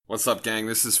What's up, gang?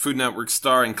 This is Food Network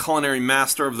star and culinary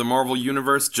master of the Marvel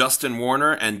Universe, Justin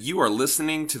Warner, and you are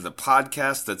listening to the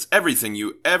podcast that's everything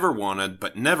you ever wanted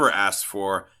but never asked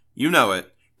for. You know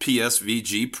it,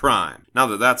 PSVG Prime. Now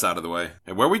that that's out of the way,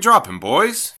 hey, where we dropping,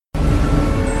 boys?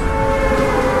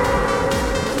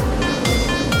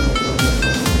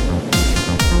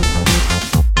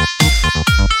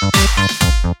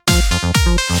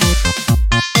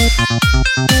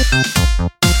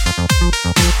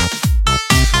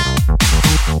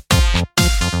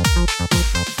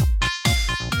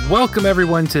 Welcome,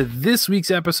 everyone, to this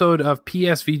week's episode of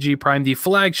PSVG Prime, the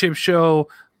flagship show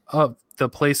of the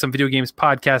Play Some Video Games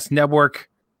Podcast Network,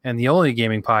 and the only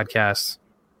gaming podcast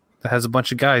that has a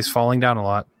bunch of guys falling down a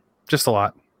lot. Just a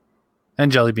lot.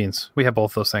 And jelly beans. We have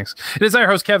both those things. It is our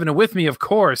host, Kevin, and with me, of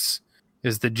course,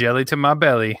 is the jelly to my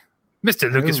belly,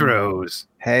 Mr. Lucas Rose.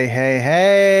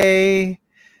 Hey.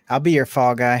 I'll be your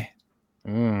fall guy.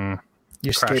 Your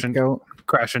scapegoat.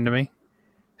 Crash into me.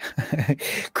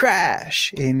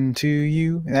 Crash into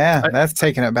you. Yeah, that's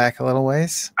taking it back a little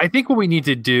ways. I think what we need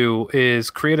to do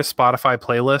is create a Spotify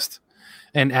playlist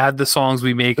and add the songs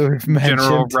we make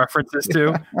general references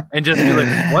to and just be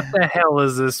like, what the hell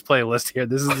is this playlist here?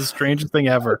 This is the strangest thing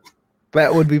ever.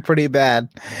 That would be pretty bad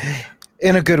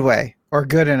in a good way or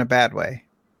good in a bad way.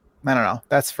 I don't know.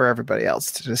 That's for everybody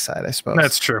else to decide, I suppose.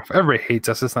 That's true. Everybody hates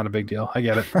us. It's not a big deal. I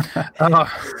get it.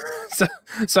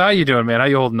 So how you doing, man? How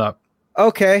you holding up?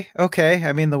 Okay.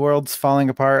 I mean, the world's falling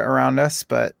apart around us,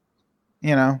 but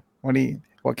you know,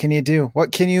 what can you do?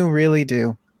 What can you really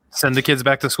do? Send the kids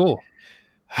back to school.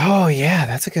 Oh yeah,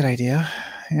 that's a good idea.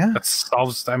 Yeah. That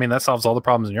solves all the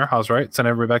problems in your house, right? Send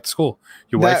everybody back to school.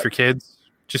 Your wife, your kids,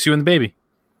 just you and the baby.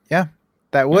 Yeah.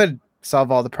 That would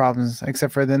solve all the problems,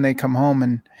 except for then they come home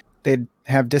and they'd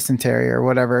have dysentery or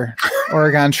whatever.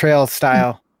 Oregon Trail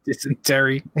style.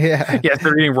 Dysentery. Yeah,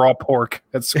 they're eating raw pork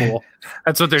at school.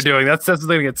 That's what they're doing. That's what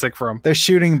they get sick from. They're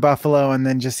shooting buffalo and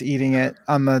then just eating it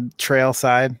on the trail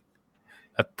side.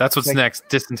 That's what's next.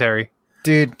 Dysentery.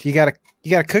 Dude, you gotta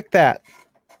cook that.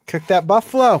 Cook that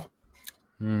buffalo.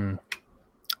 Is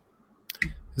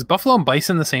buffalo and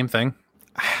bison the same thing?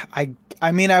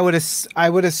 I mean, I would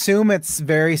assume it's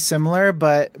very similar,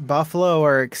 but buffalo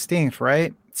are extinct,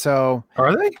 right? So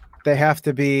are they? They have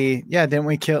to be. Yeah, didn't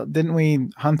we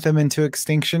hunt them into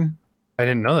extinction? I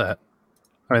didn't know that.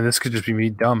 I mean, this could just be me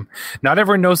dumb. Not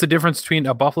everyone knows the difference between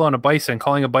a buffalo and a bison.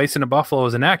 Calling a bison a buffalo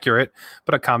is inaccurate,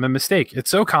 but a common mistake. It's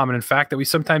so common, in fact, that we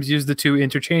sometimes use the two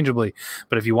interchangeably.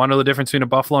 But if you want to know the difference between a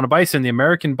buffalo and a bison, the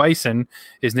American bison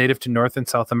is native to North and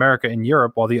South America and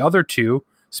Europe, while the other two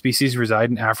species reside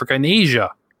in Africa and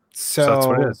Asia. So that's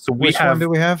what it is. So which one do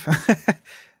we have?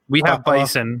 We have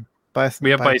bison. We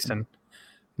have bison.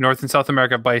 North and South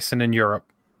America, bison in Europe.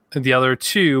 And the other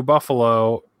two,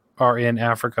 buffalo, are in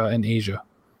Africa and Asia.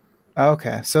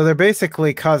 Okay, so they're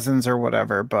basically cousins or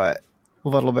whatever, but a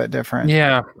little bit different.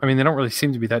 Yeah, I mean, they don't really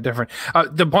seem to be that different.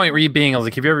 The point where you being, I was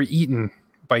like, have you ever eaten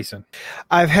bison?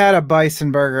 I've had a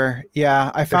bison burger. Yeah,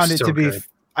 I found it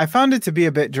to be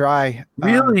a bit dry.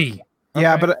 Really?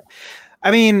 Yeah, okay. But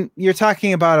I mean, you're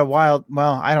talking about a wild.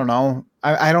 Well, I don't know.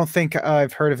 I don't think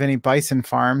I've heard of any bison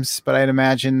farms, but I'd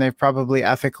imagine they've probably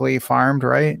ethically farmed,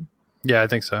 right? Yeah, I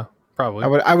think so. Probably.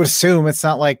 I would assume it's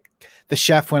not like the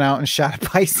chef went out and shot a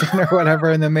bison or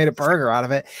whatever and then made a burger out of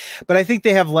it. But I think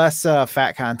they have less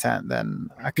fat content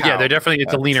than a cow. Yeah, they're definitely,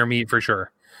 it's a leaner meat for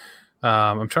sure.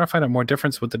 I'm trying to find out more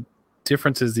difference what the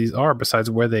differences these are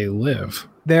besides where they live.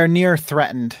 They're near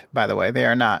threatened, by the way. They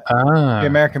are not. The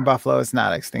American buffalo is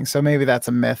not extinct. So maybe that's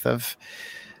a myth of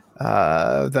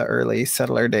the early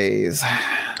settler days.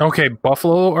 Okay,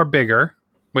 buffalo are bigger.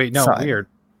 Wait, no, weird.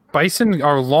 Bison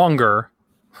are longer.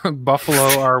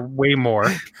 Buffalo are way more.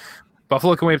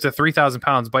 Buffalo can weigh up to 3,000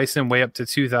 pounds. Bison weigh up to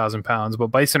 2,000 pounds. But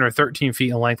bison are 13 feet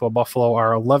in length, while buffalo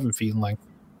are 11 feet in length.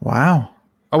 Wow.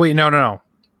 Oh, wait, no.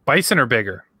 Bison are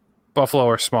bigger. Buffalo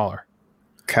are smaller.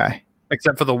 Okay.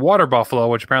 Except for the water buffalo,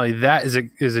 which apparently that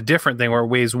is a different thing where it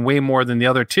weighs way more than the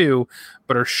other two,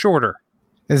 but are shorter.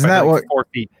 Isn't that like 4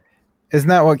 feet? Isn't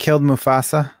that what killed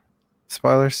Mufasa?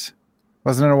 Spoilers.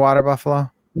 Wasn't it a water buffalo?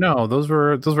 No, those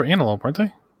were antelope, weren't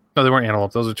they? No, they weren't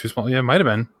antelope. Those are too small. Yeah, it might have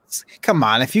been. Come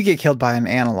on, if you get killed by an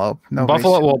antelope, no.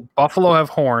 Buffalo have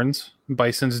horns.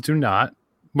 Bisons do not.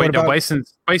 Wait, no,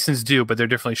 bisons do, but they're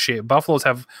differently shaped. Buffaloes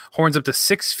have horns up to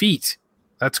 6 feet.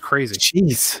 That's crazy.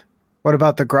 Jeez. What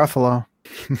about the Gruffalo?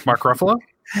 Mark Ruffalo?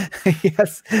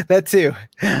 Yes, that too.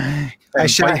 I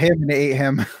shot him and ate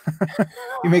him.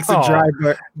 He makes a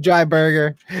dry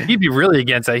burger. He'd be really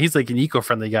against that. He's like an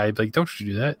eco-friendly guy. He'd be like, don't you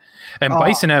do that? And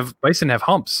bison have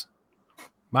humps.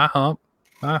 My hump.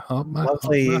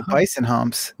 Lovely bison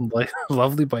humps.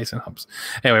 Lovely bison humps.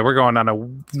 Anyway, we're going on a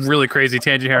really crazy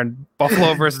tangent here on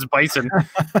buffalo versus bison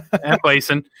and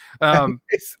bison.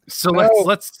 So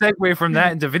let's segue from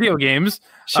that into video games.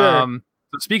 Sure.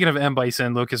 So speaking of M.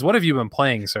 Bison, Lucas, what have you been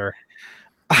playing, sir?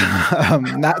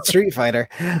 Not Street Fighter.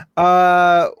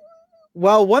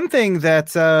 Well, one thing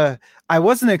that I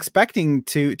wasn't expecting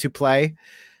to play,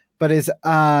 but is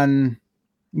on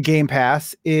Game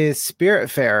Pass, is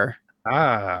Spiritfarer.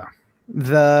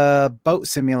 The boat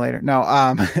simulator. No,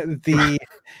 the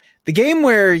game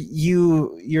where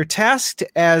you're tasked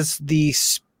as the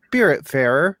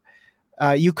Spiritfarer.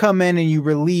 You come in and you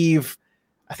relieve,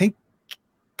 I think,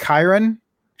 Sharon.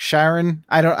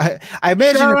 I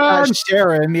imagine it's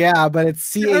Sharon, yeah, but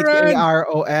it's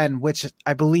Charon, which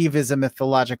I believe is a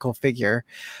mythological figure.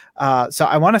 So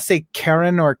I want to say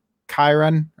Karen or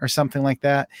Chiron or something like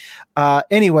that.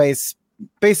 Anyways,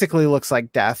 basically looks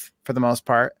like death for the most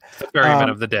part. The ferryman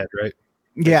of the dead, right?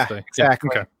 Yeah,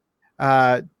 exactly.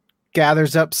 Yeah, okay.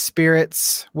 Gathers up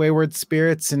spirits, wayward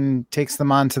spirits, and takes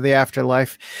them on to the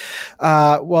afterlife.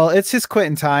 Well, it's his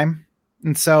quitting time.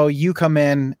 And so you come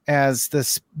in as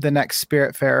the next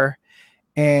Spiritfarer,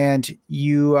 and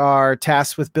you are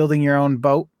tasked with building your own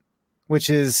boat, which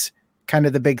is kind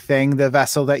of the big thing, the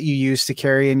vessel that you use to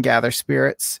carry and gather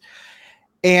spirits.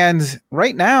 And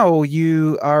right now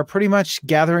you are pretty much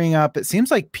gathering up, it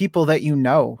seems like, people that you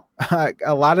know.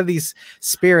 A lot of these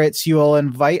spirits you will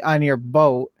invite on your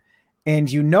boat,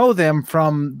 and you know them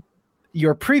from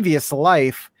your previous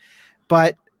life,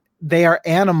 but they are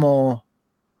animals.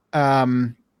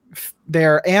 What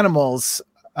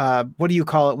do you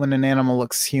call it when an animal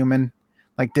looks human,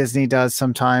 like Disney does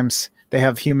sometimes? They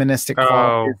have humanistic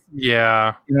qualities.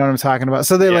 Yeah, you know what I'm talking about.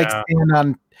 So they like stand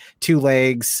on two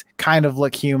legs, kind of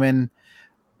look human,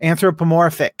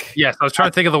 anthropomorphic. Yes, I was trying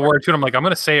to think of the word too, and I'm like, I'm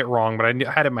going to say it wrong, but I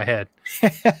had it in my head.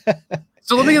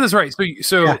 So let me get this right.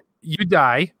 So you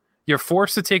die. You're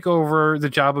forced to take over the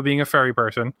job of being a ferry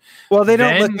person. Well, they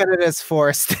don't look at it as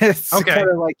forced. It's kind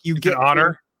of like you get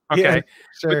honor. Okay. Yeah,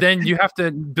 sure. But then you have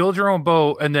to build your own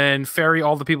boat and then ferry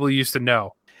all the people you used to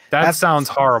know. That sounds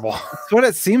horrible. That's what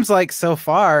it seems like so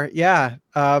far. Yeah.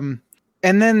 And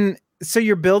then, so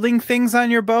you're building things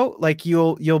on your boat. Like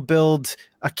you'll build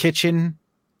a kitchen,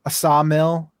 a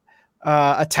sawmill,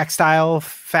 a textile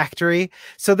factory.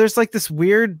 So there's like this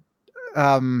weird,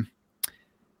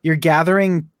 you're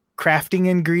gathering crafting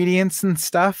ingredients and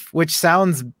stuff, which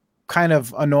sounds kind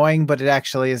of annoying, but it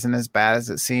actually isn't as bad as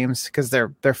it seems, because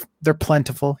they're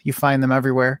plentiful. You find them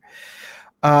everywhere.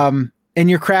 And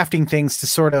you're crafting things to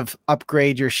sort of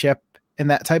upgrade your ship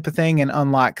and that type of thing, and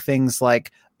unlock things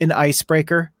like an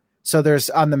icebreaker. So there's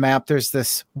on the map, there's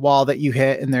this wall that you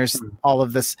hit, and there's all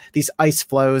of these ice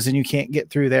flows, and you can't get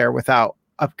through there without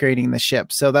upgrading the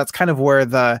ship. So that's kind of where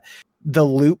the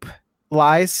loop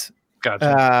lies.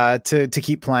 Gotcha. To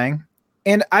keep playing.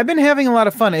 And I've been having a lot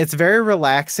of fun. It's very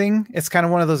relaxing. It's kind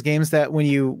of one of those games that when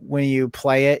you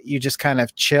play it, you just kind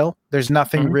of chill. There's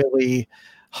nothing really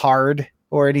hard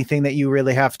or anything that you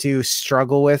really have to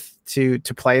struggle with to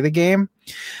play the game.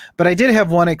 But I did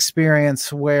have one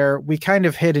experience where we kind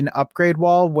of hit an upgrade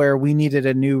wall where we needed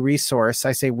a new resource.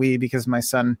 I say we because my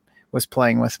son was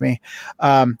playing with me,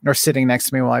 or sitting next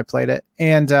to me while I played it.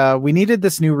 And we needed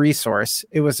this new resource.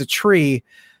 It was a tree,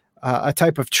 a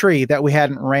type of tree that we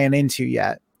hadn't ran into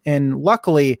yet. And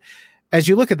luckily, as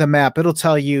you look at the map, it'll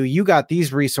tell you got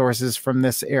these resources from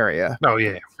this area. Oh,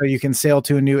 yeah. So you can sail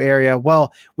to a new area.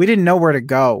 Well, we didn't know where to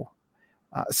go.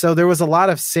 So there was a lot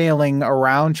of sailing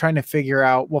around trying to figure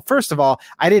out, well, first of all,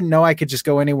 I didn't know I could just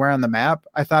go anywhere on the map.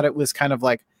 I thought it was kind of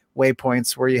like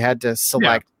waypoints where you had to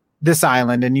select this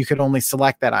island and you could only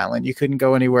select that island. You couldn't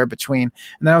go anywhere between.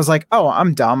 And then I was like, oh,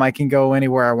 I'm dumb. I can go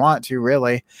anywhere I want to,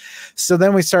 really. So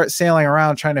then we start sailing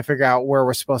around trying to figure out where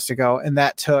we're supposed to go. And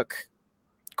that took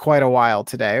quite a while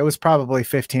today. It was probably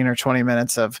 15 or 20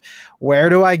 minutes of where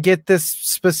do I get this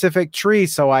specific tree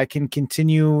so I can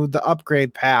continue the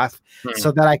upgrade path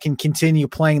so that I can continue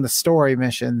playing the story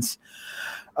missions.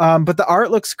 But the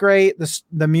art looks great.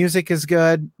 The music is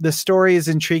good. The story is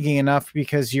intriguing enough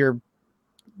because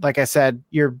like I said,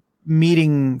 you're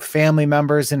meeting family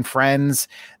members and friends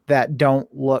that don't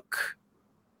look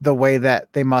the way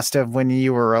that they must have when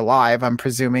you were alive, I'm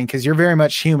presuming, because you're very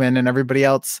much human and everybody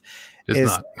else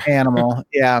is animal.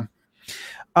 Yeah.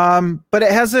 But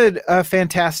it has a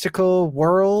fantastical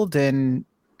world, and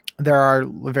there are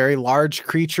very large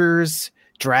creatures,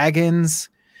 dragons,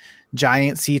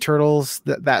 giant sea turtles,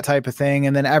 that type of thing.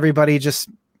 And then everybody just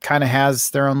kind of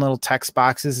has their own little text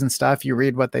boxes and stuff. You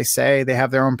read what they say. They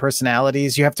have their own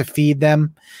personalities. You have to feed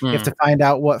them. You have to find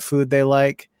out what food they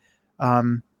like.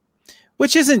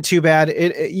 which isn't too bad.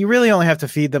 You really only have to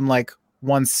feed them like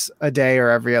once a day or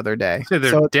every other day. So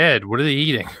they're dead. What are they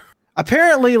eating?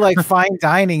 Apparently, like fine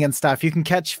dining and stuff. You can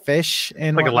catch fish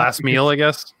and like a last meal, I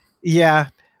guess. Yeah.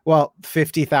 Well,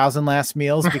 50,000 last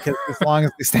meals because as long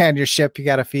as they stay on your ship, you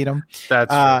got to feed them.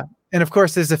 That's true. And of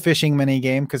course, there's a fishing mini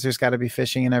game because there's got to be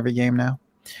fishing in every game now.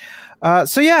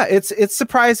 So yeah, it's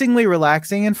surprisingly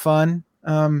relaxing and fun,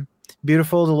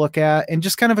 beautiful to look at, and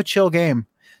just kind of a chill game.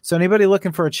 So anybody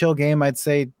looking for a chill game, I'd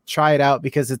say try it out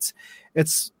because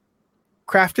it's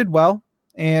crafted well,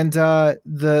 and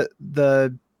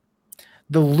the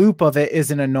loop of it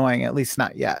isn't annoying, at least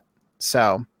not yet.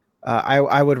 So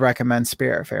I would recommend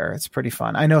Spiritfarer. It's pretty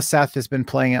fun. I know Seth has been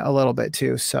playing it a little bit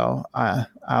too, so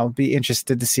I'll be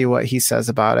interested to see what he says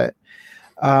about it.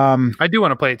 I do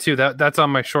want to play it too. That's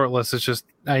on my short list. It's just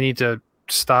I need to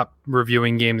stop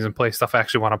reviewing games and play stuff I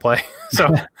actually want to play.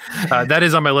 So that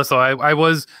is on my list. So I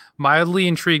was mildly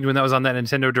intrigued when that was on that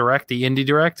Nintendo Direct, the Indie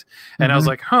Direct, and I was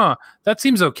like, that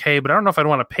seems okay, but I don't know if I'd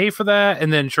want to pay for that.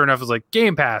 And then sure enough, it was like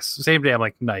Game Pass. Same day, I'm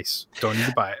like, nice. Don't need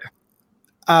to buy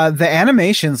it. The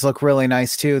animations look really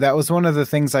nice too. That was one of the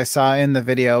things I saw in the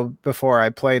video before I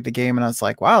played the game, and I was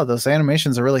like, wow, those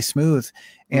animations are really smooth.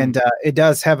 And it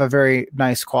does have a very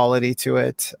nice quality to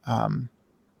it.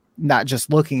 Not just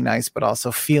looking nice, but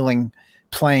also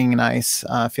playing nice,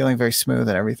 feeling very smooth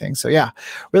and everything. So yeah,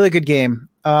 really good game.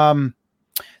 The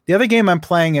other game I'm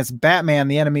playing is Batman: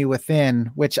 The Enemy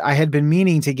Within, which I had been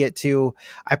meaning to get to.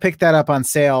 I picked that up on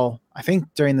sale, I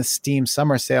think during the Steam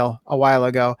summer sale a while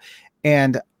ago.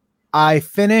 And I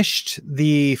finished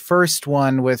the first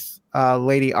one with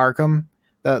Lady Arkham,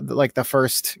 the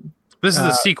first. This is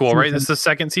the sequel, season. Right? This is the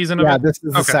second season of it? Yeah, this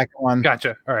is the second one.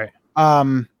 Gotcha. All right.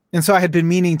 And so I had been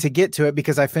meaning to get to it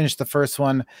because I finished the first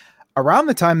one around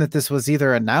the time that this was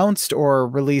either announced or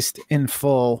released in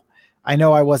full. I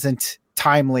know I wasn't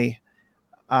timely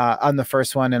on the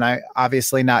first one, and I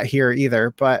obviously not here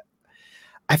either, but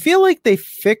I feel like they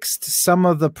fixed some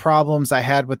of the problems I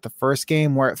had with the first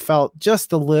game where it felt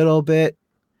just a little bit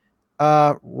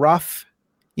rough.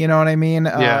 You know what I mean?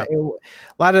 Yeah.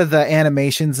 A lot of the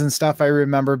animations and stuff I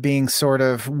remember being sort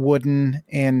of wooden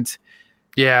and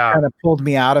kind of pulled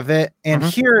me out of it. And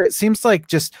here it seems like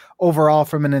just overall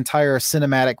from an entire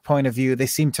cinematic point of view, they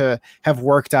seem to have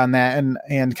worked on that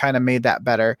and kind of made that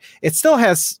better. It still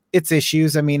has its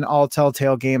issues. I mean, all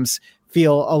Telltale games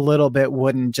feel a little bit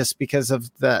wooden just because of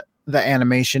the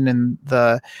animation and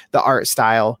the art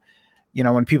style. You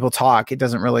know, when people talk, it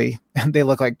doesn't really, they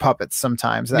look like puppets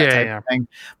sometimes, that type of thing.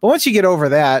 But once you get over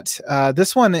that,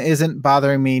 this one isn't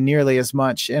bothering me nearly as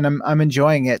much, and I'm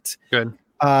enjoying it. Good.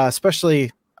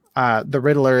 Especially the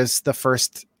Riddler is the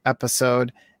first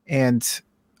episode, and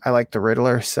I like the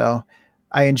Riddler, so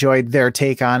I enjoyed their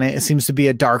take on it. It seems to be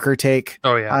a darker take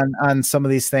on some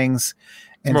of these things.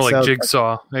 It's more like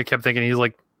Jigsaw. I kept thinking he's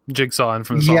like Jigsaw, and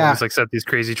from the song, he's like set these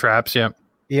crazy traps. Yeah.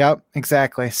 Yep,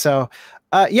 exactly. So,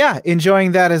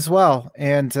 enjoying that as well.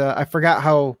 And I forgot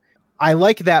how I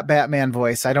like that Batman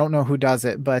voice. I don't know who does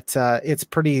it, but it's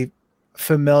pretty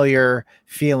familiar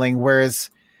feeling. Whereas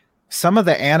some of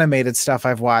the animated stuff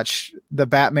I've watched, the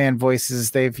Batman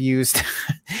voices they've used,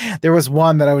 there was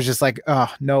one that I was just like,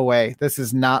 oh, no way. This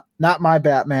is not my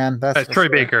Batman. That's Troy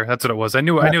Baker. That's what it was. I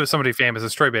knew it was somebody famous.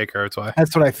 It's Troy Baker. That's why.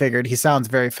 That's what I figured. He sounds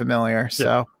very familiar.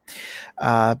 So,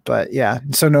 but yeah,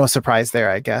 so no surprise there,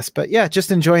 I guess. But yeah,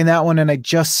 just enjoying that one. And I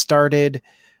just started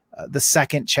the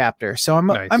second chapter. So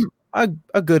I'm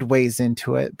a good ways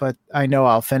into it, but I know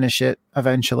I'll finish it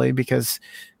eventually because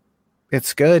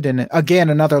it's good. And again,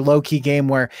 another low-key game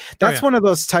where that's one of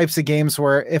those types of games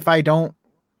where if I don't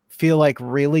feel like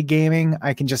really gaming,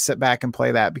 I can just sit back and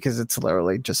play that because it's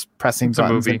literally just pressing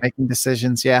buttons and making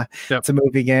decisions. Yeah, It's a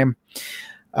movie game.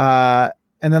 And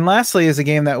then lastly is a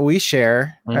game that we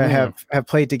share, have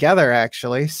played together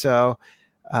actually. So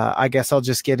I guess I'll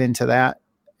just get into that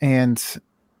and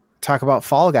talk about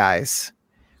Fall Guys,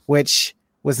 which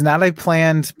was not a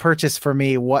planned purchase for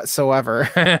me whatsoever.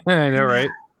 I know, right?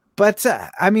 But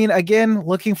I mean, again,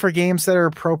 looking for games that are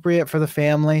appropriate for the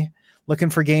family, looking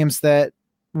for games that,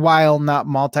 while not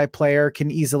multiplayer,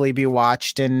 can easily be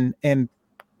watched and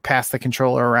pass the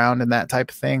controller around and that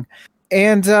type of thing.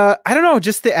 And I don't know,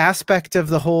 just the aspect of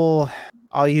the whole,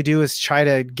 all you do is try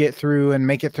to get through and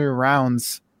make it through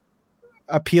rounds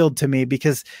appealed to me,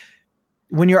 because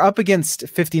when you're up against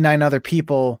 59 other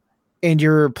people and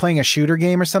you're playing a shooter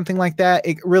game or something like that,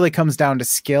 it really comes down to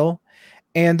skill.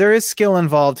 And there is skill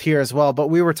involved here as well, but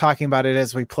we were talking about it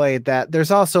as we played, that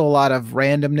there's also a lot of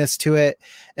randomness to it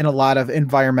and a lot of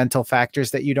environmental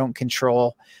factors that you don't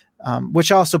control,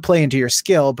 which also play into your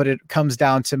skill, but it comes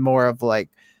down to more of like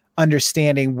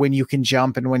understanding when you can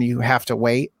jump and when you have to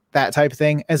wait, that type of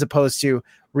thing, as opposed to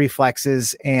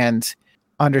reflexes and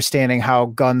understanding how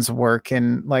guns work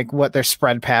and like what their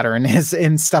spread pattern is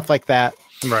and stuff like that.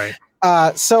 Right.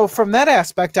 So from that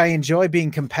aspect, I enjoy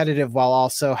being competitive while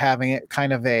also having it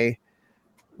kind of a,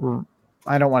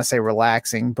 I don't want to say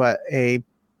relaxing, but a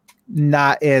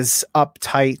not as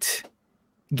uptight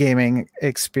gaming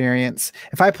experience.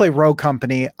 If I play Rogue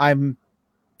Company, I'm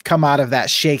come out of that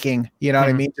shaking, you know what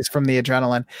I mean? Just from the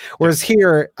adrenaline. Whereas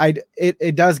here,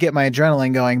 it does get my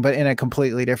adrenaline going, but in a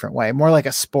completely different way, more like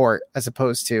a sport as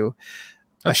opposed to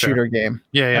a shooter game.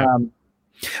 Yeah.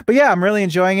 But yeah, I'm really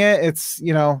enjoying it. It's,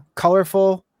 you know,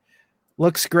 colorful,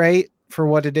 looks great for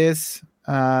what it is.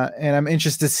 And I'm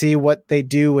interested to see what they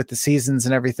do with the seasons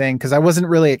and everything, because I wasn't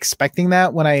really expecting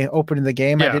that when I opened the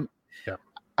game.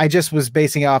 I just was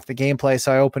basing it off the gameplay.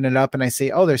 So I open it up and I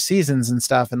see, oh, there's seasons and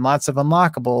stuff and lots of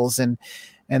unlockables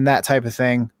and that type of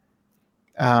thing.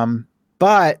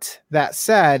 But that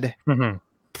said,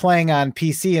 playing on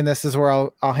PC, and this is where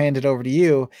I'll hand it over to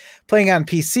you, playing on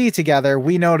PC together,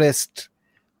 we noticed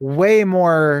way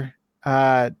more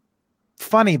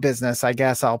funny business, I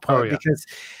guess I'll put, because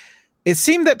it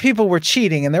seemed that people were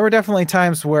cheating, and there were definitely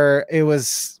times where it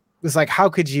was like, how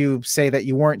could you say that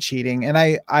you weren't cheating? And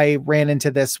I ran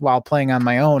into this while playing on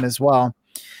my own as well,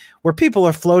 where people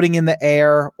are floating in the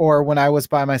air, or when I was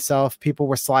by myself, people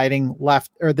were sliding left,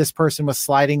 or this person was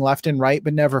sliding left and right,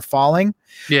 but never falling.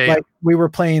 Like we were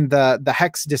playing the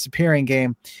Hex disappearing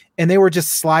game, and they were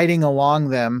just sliding along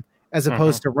them as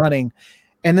opposed to running.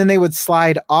 And then they would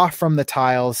slide off from the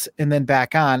tiles and then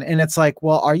back on. And it's like,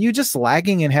 well, are you just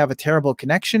lagging and have a terrible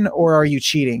connection, or are you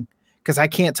cheating? Because I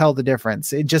can't tell the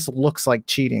difference. It just looks like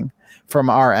cheating from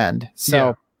our end.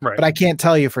 So, but I can't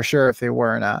tell you for sure if they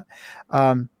were or not.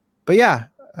 But yeah,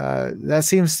 that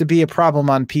seems to be a problem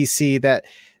on PC that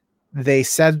they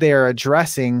said they're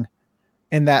addressing,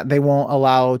 in that they won't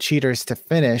allow cheaters to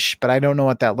finish. But I don't know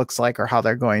what that looks like or how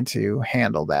they're going to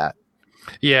handle that.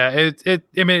 Yeah,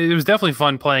 I mean, it was definitely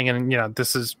fun playing, and you know,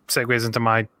 this is segues into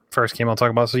my first game I'll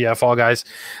talk about. So yeah, Fall Guys.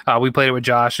 We played it with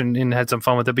Josh and had some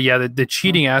fun with it. But yeah, the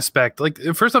cheating aspect, like,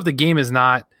 first off, the game is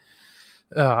not,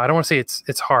 I don't want to say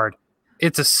it's hard.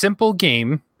 It's a simple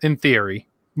game in theory,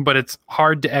 but it's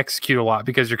hard to execute a lot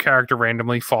because your character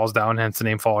randomly falls down, hence the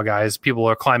name Fall Guys. People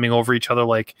are climbing over each other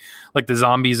like the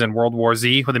zombies in World War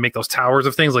Z, when they make those towers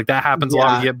of things. Like that happens a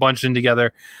lot. You get bunched in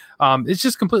together. It's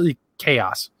just completely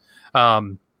chaos.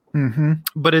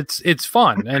 But it's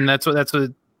fun, and that's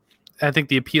what I think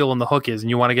the appeal and the hook is, and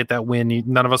you want to get that win.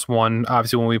 None of us won,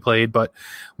 obviously, when we played, but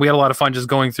we had a lot of fun just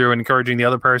going through and encouraging the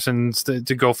other persons to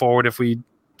go forward if we,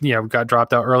 you know, got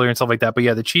dropped out earlier and stuff like that. But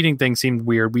yeah, the cheating thing seemed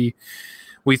weird. We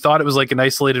thought it was like an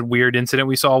isolated weird incident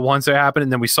we saw once it happened,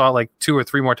 and then we saw it like 2 or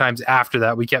 3 more times after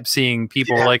that. We kept seeing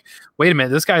people like, wait a minute,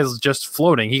 this guy's just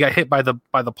floating. He got hit by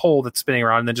the pole that's spinning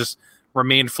around and then just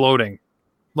remained floating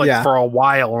for a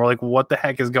while. And we're like, what the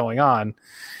heck is going on?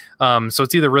 So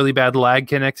it's either really bad lag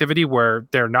connectivity where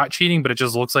they're not cheating, but it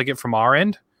just looks like it from our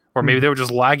end, or maybe they were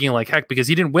just lagging like heck, because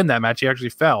he didn't win that match. He actually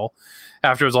fell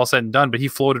after it was all said and done, but he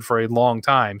floated for a long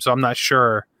time. So I'm not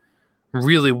sure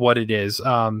really what it is.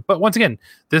 But once again,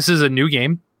 this is a new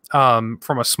game from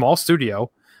a small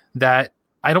studio that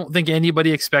I don't think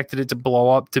anybody expected it to blow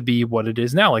up to be what it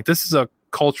is now. Like, this is a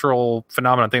cultural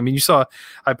phenomenon thing. I mean, you saw,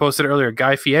 I posted earlier,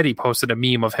 Guy Fieri posted a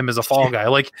meme of him as a Fall Guy.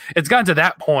 Like, it's gotten to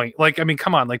that point. Like, I mean,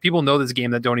 come on, like, people know this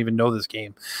game that don't even know this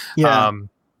game.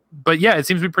 But yeah, it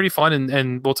seems to be pretty fun,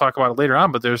 and we'll talk about it later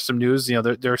on, but there's some news, you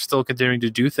know, they're still continuing to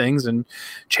do things and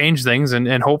change things,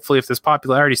 and hopefully if this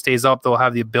popularity stays up, they'll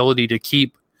have the ability to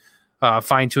keep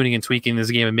fine-tuning and tweaking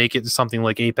this game and make it to something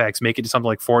like Apex, make it to something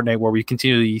like Fortnite, where we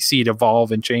continually see it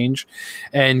evolve and change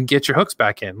and get your hooks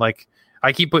back in. Like,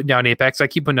 I keep putting down Apex, I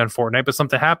keep putting down Fortnite, but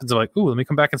something happens, I'm like, ooh, let me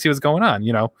come back and see what's going on,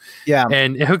 you know? Yeah.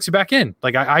 And it hooks you back in.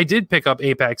 Like, I did pick up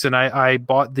Apex, and I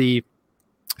bought the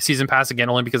season pass again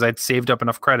only because I'd saved up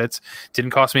enough credits.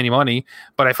 Didn't cost me any money,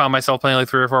 but I found myself playing like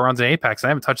 3 or 4 rounds in Apex. I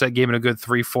haven't touched that game in a good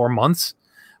 3-4 months,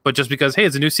 but just because, hey,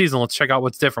 it's a new season, let's check out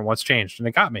what's different, what's changed, and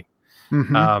it got me.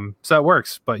 So that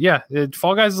works. But yeah,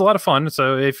 Fall Guys is a lot of fun.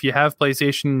 So if you have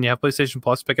PlayStation, you have PlayStation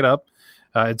Plus, pick it up.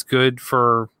 It's good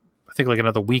for, I think, like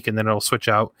another week, and then it'll switch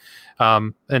out.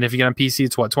 And if you get on PC,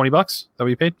 it's what, $20? Is that what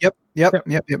you paid? Yep.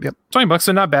 $20,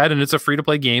 so not bad, and it's a free to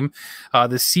play game.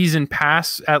 The season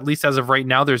pass, at least as of right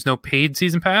now, there's no paid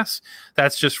season pass.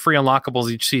 That's just free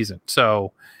unlockables each season.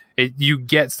 So you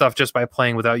get stuff just by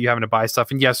playing without you having to buy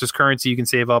stuff. And yes, there's currency you can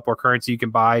save up or currency you can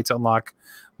buy to unlock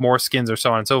more skins or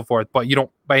so on and so forth, but you don't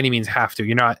by any means have to.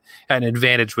 You're not at an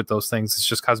advantage with those things. It's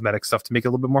just cosmetic stuff to make it a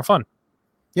little bit more fun.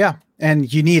 Yeah,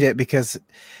 and you need it because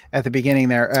at the beginning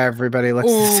there, everybody looks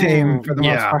the same for the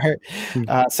most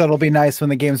part. So it'll be nice when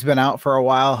the game's been out for a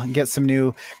while and get some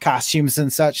new costumes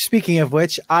and such. Speaking of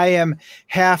which, I am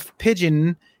half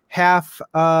pigeon, half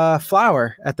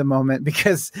flower at the moment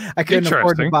because I couldn't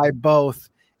afford to buy both,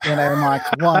 and I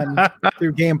unlocked one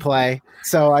through gameplay.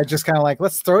 So I just kind of like,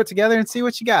 let's throw it together and see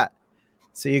what you got.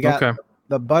 So you got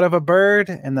the butt of a bird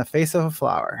and the face of a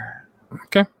flower.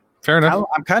 Okay, fair enough.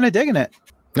 I'm kind of digging it.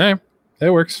 Yeah, it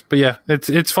works. But yeah,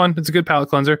 it's fun. It's a good palate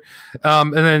cleanser.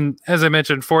 And then, as I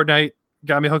mentioned, Fortnite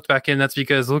got me hooked back in. That's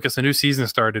because, Lucas, a new season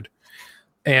started.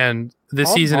 And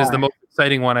this season is the most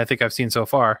exciting one I think I've seen so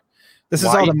far. This is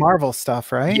all the Marvel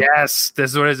stuff, right? Yes,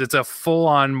 this is what it is. It's a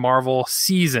full-on Marvel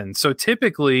season. So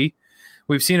typically,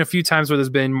 we've seen a few times where there's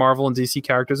been Marvel and DC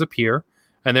characters appear,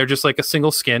 and they're just like a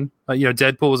single skin.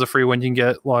 Deadpool was a free one you can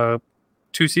get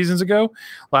 2 seasons ago.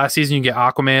 Last season you can get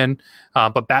Aquaman,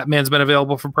 but Batman's been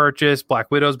available for purchase. Black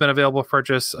Widow's been available for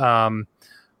purchase.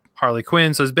 Harley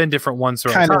Quinn. So there's been different ones.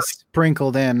 Kind of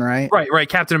sprinkled in, right? Right.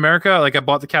 Captain America. Like I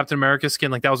bought the Captain America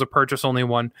skin. Like that was a purchase only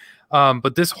one.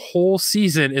 But this whole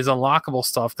season is unlockable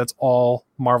stuff that's all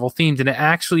Marvel themed, and it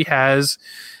actually has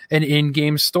an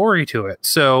in-game story to it.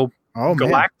 So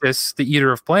Galactus, the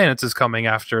Eater of Planets, is coming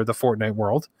after the Fortnite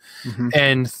world,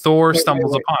 and Thor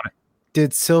stumbles upon it.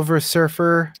 Did Silver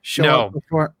Surfer show up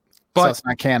before? But so it's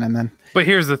not canon then. But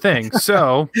here's the thing.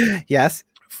 So yes,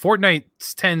 Fortnite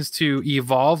tends to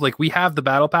evolve. Like we have the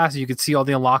battle pass, you can see all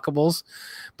the unlockables,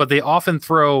 but they often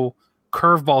throw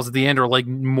curveballs at the end or like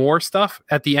more stuff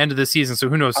at the end of the season. So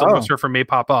who knows? Silver Surfer may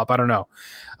pop up. I don't know.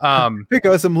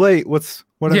 Because I'm late. What?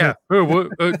 Yeah.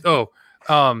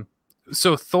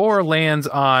 So Thor lands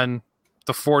on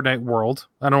the Fortnite world.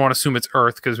 I don't want to assume it's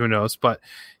Earth because who knows, but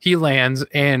he lands,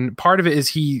 and part of it is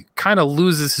he kind of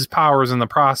loses his powers in the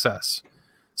process.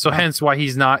 So hence why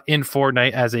he's not in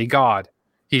Fortnite as a god.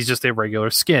 He's just a regular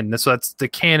skin. So that's the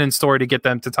canon story to get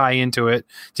them to tie into it,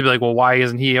 to be like, well, why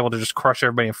isn't he able to just crush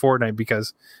everybody in Fortnite?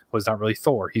 Because he's not really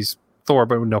Thor. He's Thor,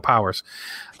 but with no powers.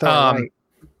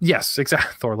 Yes,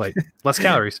 exactly. Thor light. Less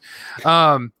calories.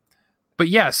 But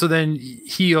yeah, so then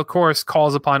he, of course,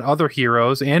 calls upon other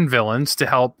heroes and villains to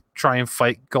help try and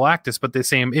fight Galactus, but the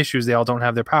same issues, they all don't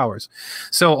have their powers.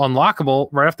 So unlockable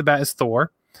right off the bat is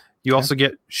Thor. You also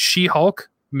get She-Hulk,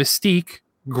 Mystique,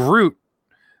 Groot,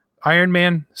 Iron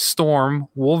Man, Storm,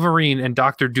 Wolverine, and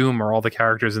Doctor Doom are all the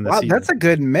characters in this season. That's a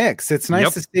good mix. It's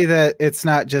nice to see that it's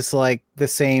not just like the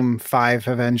same 5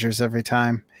 Avengers every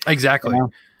time. Exactly. You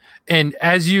know? And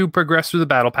as you progress through the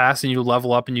battle pass and you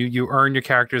level up and you earn your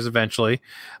characters eventually,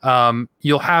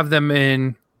 you'll have them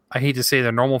in, I hate to say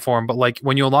their normal form, but like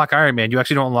when you unlock Iron Man, you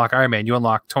actually don't unlock Iron Man, you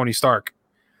unlock Tony Stark.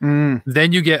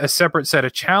 Then you get a separate set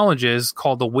of challenges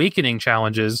called Awakening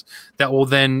challenges that will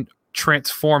then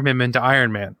transform him into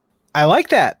Iron Man. I like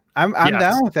that. I'm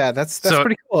down with that. That's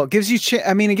pretty cool. It gives you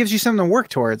it gives you something to work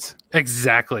towards.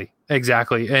 Exactly.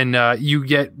 And you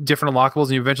get different unlockables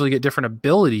and you eventually get different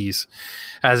abilities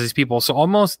as these people. So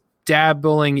almost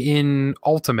dabbling in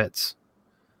ultimates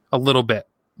a little bit.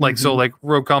 Like so like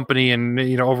Rogue Company and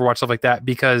Overwatch, stuff like that,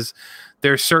 because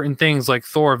there's certain things like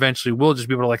Thor eventually will just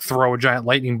be able to like throw a giant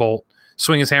lightning bolt,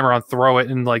 swing his hammer on, throw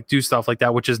it, and like do stuff like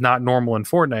that, which is not normal in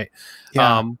Fortnite.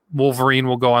 Wolverine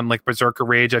will go on like Berserker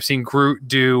Rage. I've seen Groot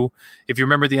do, if you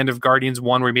remember the end of Guardians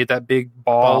 1 where he made that big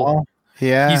ball.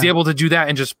 Yeah, he's able to do that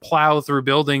and just plow through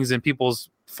buildings and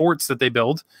people's forts that they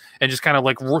build and just kind of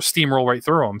like steamroll right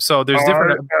through them. So there's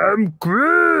different. I'm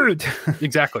Groot.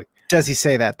 Exactly. Does he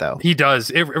say that though? He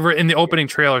does in the opening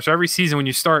trailer. So every season when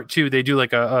you start too, they do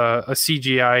like a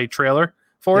CGI trailer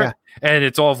for it, and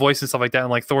it's all voice and stuff like that. And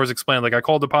like Thor's explaining, like I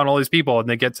called upon all these people, and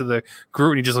they get to the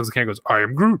Groot, and he just looks at the camera and goes, "I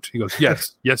am Groot." He goes,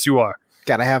 "Yes, yes, you are."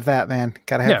 Gotta have that, man.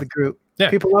 Gotta have the Groot. Yeah,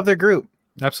 people love their Groot.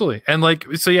 Absolutely. And like,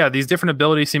 so yeah, these different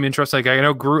abilities seem interesting. Like I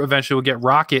know Groot eventually will get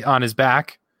Rocket on his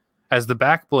back as the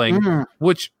back bling,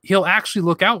 which he'll actually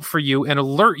look out for you and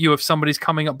alert you if somebody's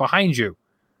coming up behind you.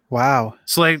 Wow.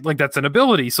 So like that's an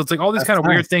ability. So it's like all these kind of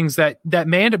weird things that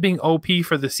may end up being OP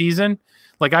for the season.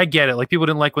 Like I get it. Like people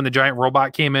didn't like when the giant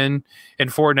robot came in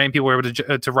Fortnite, people were able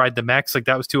to ride the mechs. Like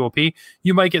that was too OP.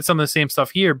 You might get some of the same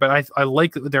stuff here, but I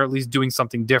like that they're at least doing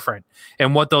something different.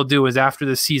 And what they'll do is after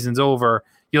the season's over,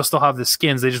 you'll still have the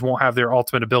skins. They just won't have their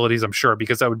ultimate abilities, I'm sure,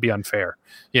 because that would be unfair,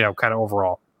 kind of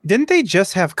overall. Didn't they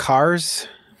just have cars?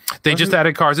 They just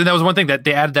added cars. And that was one thing that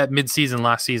they added that mid-season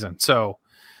last season. So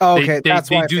that's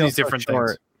they why do these different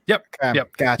things. Yep. Okay.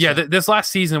 Yep. Gotcha. Yeah. This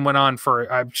last season went on for,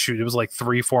 it was like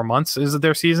 3-4 months is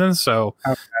their season. So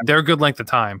they're a good length of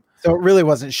time. So it really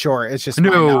wasn't short. It's just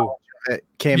no. It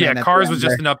came in. Yeah. Cars was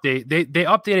just an update. They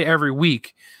update it every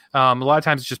week. A lot of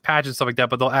times it's just patches and stuff like that,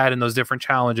 but they'll add in those different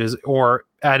challenges or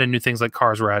add in new things like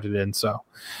cars were added in. So,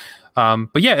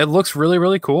 but yeah, it looks really,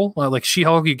 really cool. Like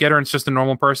She-Hulk, you get her and it's just a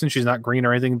normal person. She's not green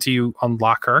or anything until you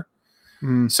unlock her.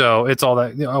 So it's all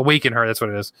that, awaken her. That's what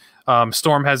it is.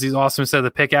 Storm has these awesome, instead of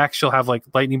the pickaxe, she'll have like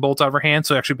lightning bolts out of her hand.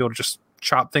 So actually be able to just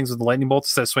chop things with the lightning bolts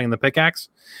instead of swinging the pickaxe.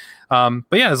 But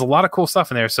yeah, there's a lot of cool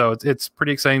stuff in there. So it's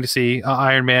pretty exciting to see.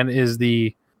 Iron Man is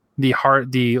the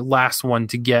last one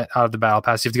to get out of the battle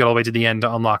pass. You have to get all the way to the end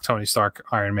to unlock Tony Stark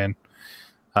Iron Man.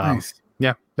 Nice.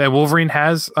 Yeah, and Wolverine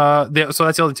has so that's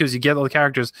the other two is you get all the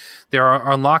characters. There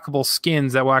are unlockable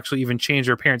skins that will actually even change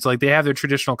their appearance. Like they have their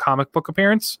traditional comic book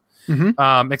appearance,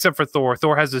 except for Thor.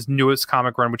 Thor has this newest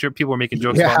comic run, which people were making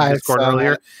jokes about in Discord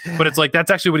earlier. But it's like that's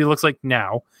actually what he looks like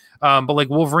now. But like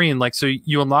Wolverine, like so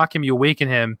you unlock him, you awaken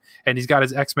him, and he's got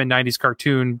his X-Men 90s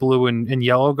cartoon blue and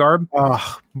yellow garb.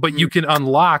 But you can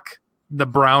unlock the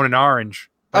brown and orange.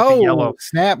 Like the yellow.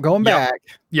 Snap, going back.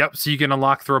 Yep. So you can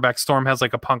unlock throwback. Storm has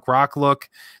like a punk rock look.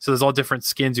 So there's all different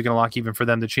skins you can unlock even for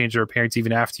them to change their appearance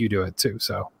even after you do it too.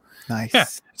 So nice. Yeah,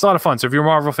 it's a lot of fun. So if you're a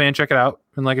Marvel fan, check it out.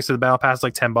 And like I said, the battle pass is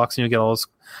like $10 and you get all those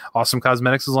awesome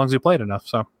cosmetics as long as you play it enough.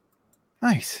 So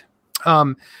nice.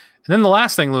 And then the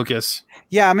last thing, Lucas.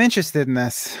 Yeah, I'm interested in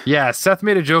this. Yeah, Seth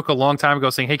made a joke a long time ago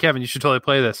saying, "Hey Kevin, you should totally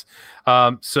play this."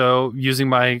 So using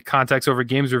my contacts over at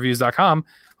gamesreviews.com,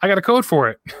 I got a code for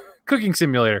it. Cooking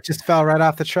Simulator. Just fell right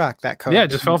off the truck, that code. Yeah,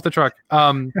 just fell off the truck.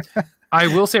 I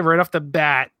will say right off the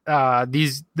bat,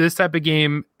 this type of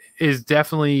game is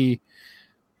definitely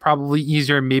probably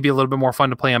easier and maybe a little bit more fun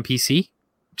to play on PC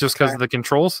just because of the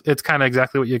controls. It's kind of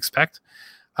exactly what you expect.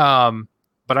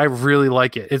 But I really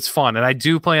like it. It's fun. And I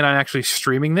do plan on actually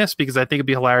streaming this because I think it'd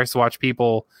be hilarious to watch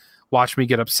people watch me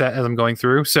get upset as I'm going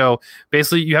through. So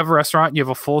basically you have a restaurant, you have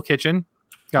a full kitchen.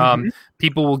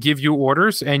 People will give you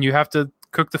orders and you have to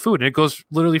cook the food, and it goes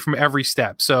literally from every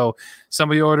step. So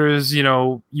somebody orders, you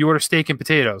order steak and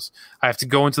potatoes. I have to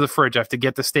go into the fridge. I have to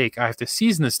get the steak. I have to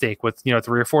season the steak with, 3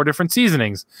 or 4 different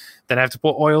seasonings. Then I have to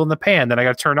put oil in the pan. Then I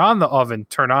got to turn on the oven,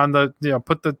 turn on the,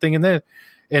 put the thing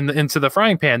into the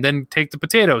frying pan, then take the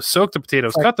potatoes, soak the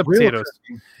potatoes, cut the potatoes.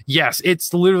 Yes,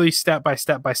 it's literally step by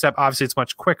step by step. Obviously, it's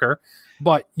much quicker,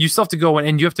 but you still have to go in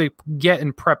and you have to get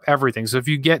and prep everything. So if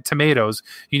you get tomatoes,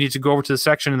 you need to go over to the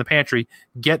section in the pantry,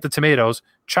 get the tomatoes,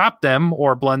 chop them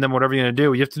or blend them, whatever you're going to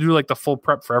do. You have to do like the full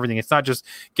prep for everything. It's not just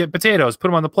get potatoes, put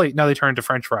them on the plate. Now they turn into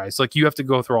French fries. Like you have to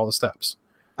go through all the steps.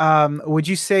 Would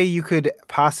you say you could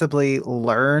possibly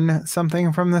learn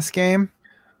something from this game?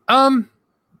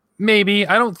 Maybe.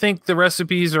 I don't think the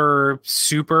recipes are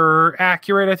super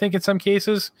accurate, I think in some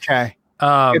cases. Okay.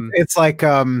 It's like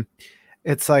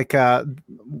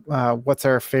what's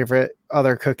our favorite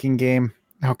other cooking game?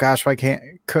 Oh gosh, why can't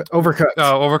Overcooked?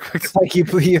 Oh, Overcooked. It's like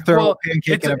you throw a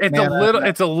pancake in a banana.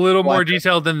 It's a little more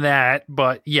detailed than that,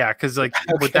 but yeah, because like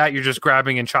with that you're just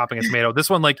grabbing and chopping a tomato. This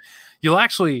one, like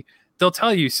they'll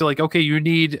tell you, so like, okay, you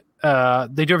need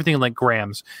they do everything in like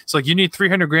grams. So like you need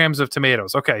 300 grams of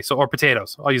tomatoes. Okay, so or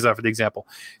potatoes. I'll use that for the example.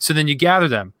 So then you gather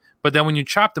them, but then when you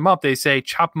chop them up, they say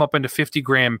chop them up into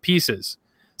 50-gram pieces.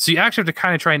 So you actually have to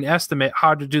kind of try and estimate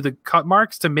how to do the cut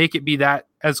marks to make it be that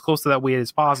as close to that weight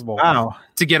as possible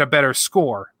to get a better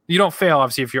score. You don't fail,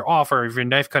 obviously, if you're off or if your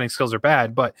knife cutting skills are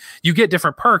bad, but you get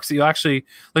different perks that you actually,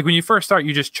 like when you first start,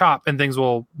 you just chop and things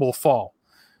will fall.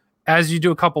 As you do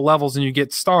a couple levels and you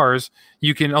get stars,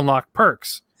 you can unlock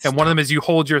perks. And one of them is you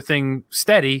hold your thing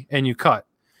steady and you cut.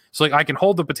 So like I can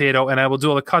hold the potato and I will do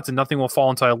all the cuts and nothing will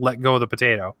fall until I let go of the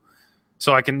potato.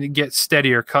 So I can get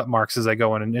steadier cut marks as I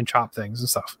go in and chop things and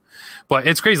stuff. But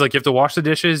it's crazy. Like you have to wash the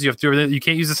dishes. You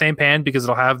can't use the same pan because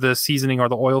it'll have the seasoning or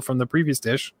the oil from the previous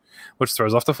dish, which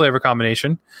throws off the flavor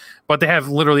combination. But they have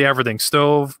literally everything: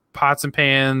 stove, pots and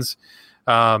pans,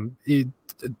 ovens,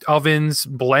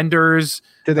 blenders.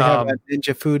 Do they have a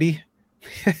Ninja Foodie?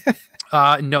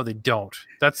 No, they don't.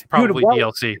 That's probably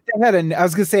DLC. I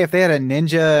was gonna say if they had a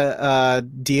Ninja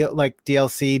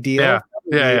DLC deal.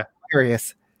 Yeah.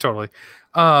 Curious. Totally.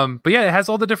 But yeah, it has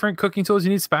all the different cooking tools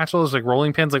you need, spatulas, like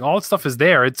rolling pins, like all that stuff is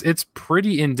there. It's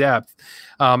pretty in depth.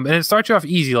 And it starts you off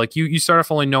easy. Like you start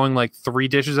off only knowing like 3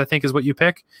 dishes, I think is what you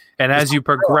pick. And as you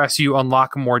progress, you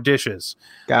unlock more dishes.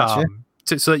 Gotcha.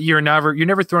 So that you're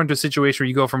never thrown into a situation where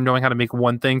you go from knowing how to make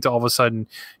one thing to all of a sudden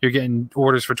you're getting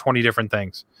orders for 20 different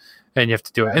things and you have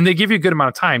to do it. And they give you a good amount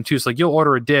of time too. So like you'll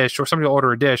order a dish or somebody will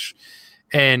order a dish.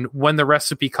 And when the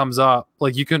recipe comes up,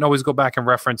 like you can always go back and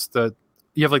reference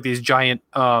you have like these giant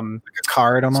like a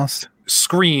card almost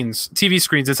TV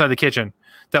screens inside the kitchen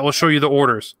that will show you the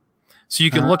orders. So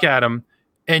you can look at them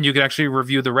and you can actually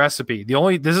review the recipe.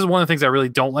 This is one of the things I really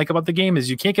don't like about the game is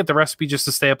you can't get the recipe just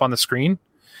to stay up on the screen.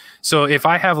 So if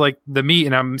I have like the meat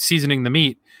and I'm seasoning the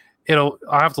meat, I'll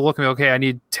have to look and be, okay, I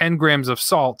need 10 grams of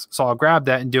salt. So I'll grab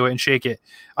that and do it and shake it.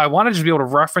 I want to just be able to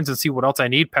reference and see what else I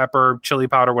need. Pepper, chili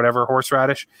powder, whatever,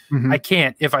 horseradish. Mhm. I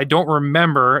can't. If I don't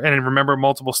remember and remember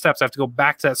multiple steps, I have to go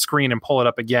back to that screen and pull it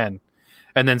up again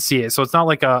and then see it. So it's not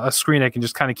like a screen I can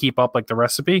just kind of keep up like the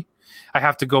recipe. I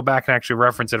have to go back and actually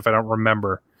reference it if I don't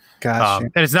remember. Gotcha.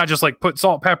 And it's not just like put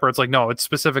salt, pepper. It's like, no, it's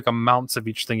specific amounts of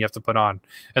each thing you have to put on.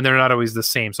 And they're not always the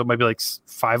same. So it might be like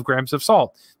 5 grams of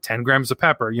salt, 10 grams of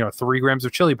pepper, 3 grams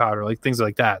of chili powder, like things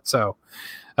like that. So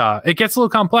it gets a little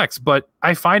complex, but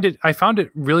I found it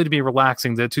really to be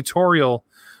relaxing. The tutorial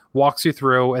walks you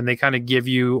through and they kind of give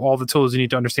you all the tools you need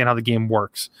to understand how the game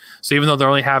works. So even though they're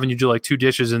only having you do like 2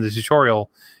 dishes in the tutorial,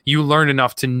 you learn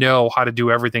enough to know how to do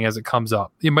everything as it comes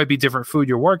up. It might be different food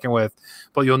you're working with,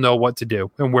 but you'll know what to do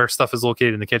and where stuff is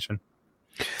located in the kitchen.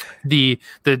 The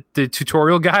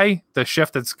tutorial guy, the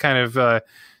chef that's kind of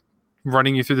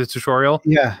running you through the tutorial,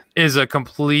 is a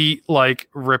complete like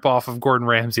rip off of Gordon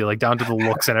Ramsay, like down to the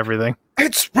looks and everything.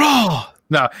 It's raw.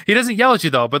 No, he doesn't yell at you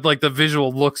though, but like the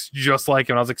visual looks just like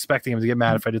him. I was expecting him to get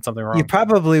mad if I did something wrong. You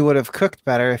probably would have cooked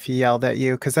better if he yelled at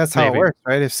you, because that's how Maybe. it works,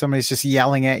 right? If somebody's just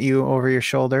yelling at you over your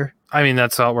shoulder. I mean,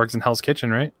 that's how it works in Hell's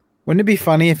Kitchen, right? Wouldn't it be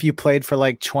funny if you played for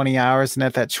like 20 hours and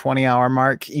at that 20-hour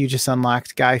mark, you just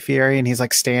unlocked Guy Fieri and he's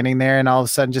like standing there and all of a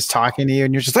sudden just talking to you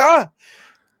and you're just like,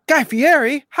 Guy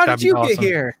Fieri, how That'd did be you awesome. get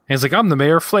here? And he's like, I'm the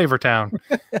mayor of Flavortown.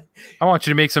 I want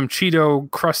you to make some Cheeto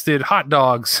crusted hot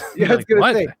dogs. Yeah, I You're was gonna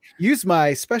 "What?" say, use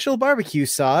my special barbecue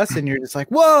sauce, and you're just like,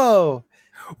 whoa,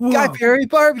 Whoa. Guy Fieri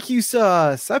barbecue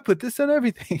sauce. I put this on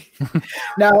everything.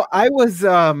 Now, I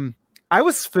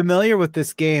was familiar with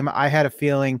this game. I had a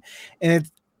feeling, and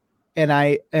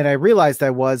I realized I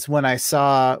was when I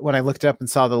looked it up and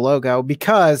saw the logo,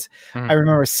 because I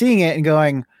remember seeing it and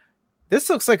going, this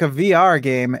looks like a VR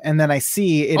game, and then I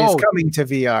see it is coming to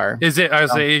VR. Is it? I would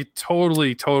say it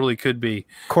totally could be.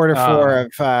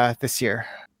 Q4 of this year.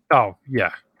 Oh,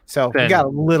 yeah. So we got a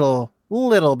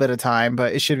little bit of time,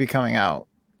 but it should be coming out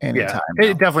anytime.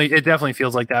 It definitely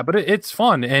feels like that, but it's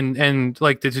fun, and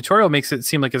like the tutorial makes it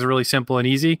seem like it's really simple and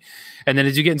easy. And then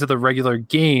as you get into the regular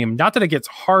game, not that it gets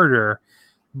harder,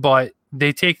 but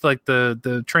they take like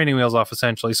the training wheels off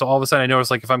essentially. So all of a sudden I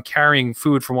notice like if I'm carrying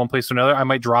food from one place to another, I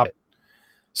might drop it.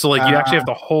 So like you actually have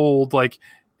to hold, like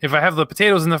if I have the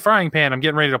potatoes in the frying pan, I'm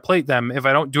getting ready to plate them. If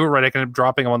I don't do it right, I can end up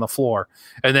dropping them on the floor.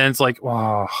 And then it's like,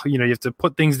 wow, you have to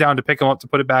put things down to pick them up, to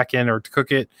put it back in or to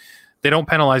cook it. They don't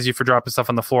penalize you for dropping stuff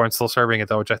on the floor and still serving it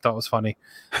though, which I thought was funny.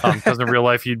 Because in real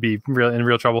life, you'd be in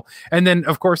real trouble. And then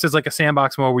of course there's like a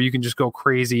sandbox mode where you can just go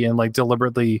crazy and like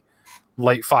deliberately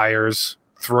light fires,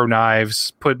 throw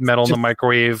knives, put metal in the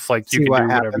microwave. Like you can do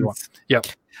whatever you want. Yep.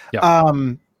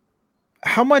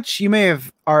 How much, you may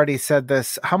have already said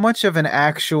this, how much of an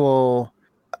actual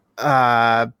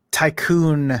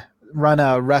tycoon run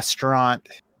a restaurant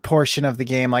portion of the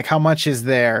game, like how much is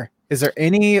there? Is there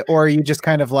any, or are you just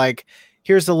kind of like,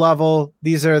 here's the level,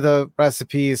 these are the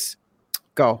recipes,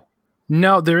 go?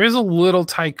 No, there is a little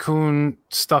tycoon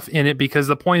stuff in it, because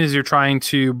the point is you're trying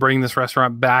to bring this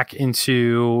restaurant back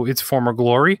into its former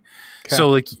glory. Okay.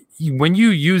 So like when you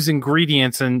use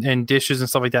ingredients and dishes and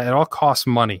stuff like that, it all costs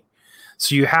money.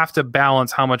 So you have to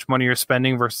balance how much money you're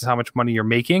spending versus how much money you're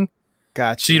making.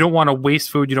 Gotcha. So you don't want to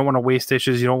waste food. You don't want to waste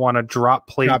dishes. You don't want to drop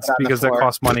plates because that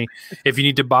costs money. If you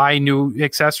need to buy new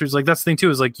accessories, like that's the thing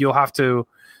too, is like you'll have to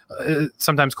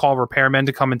sometimes call repairmen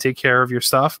to come and take care of your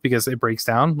stuff because it breaks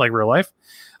down like real life.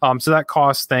 So that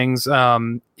costs things.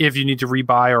 If you need to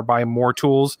rebuy or buy more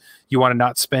tools, you want to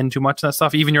not spend too much on that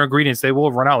stuff. Even your ingredients, they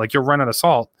will run out. Like you'll run out of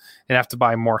salt and have to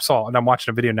buy more salt. And I'm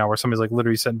watching a video now where somebody's like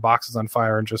literally setting boxes on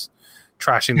fire and just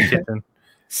trashing the kitchen.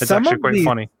 It's actually quite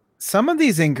funny. Some of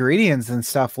these ingredients and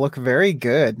stuff look very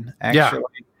good, actually.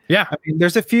 Yeah. I mean,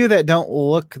 there's a few that don't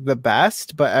look the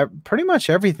best, but pretty much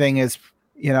everything is,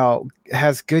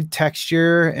 has good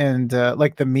texture. And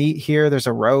like the meat here, there's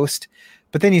a roast,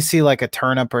 but then you see like a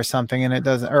turnip or something and it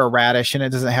doesn't, or a radish, and it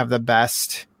doesn't have the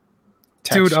best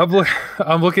texture. Dude,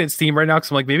 I'm looking at Steam right now because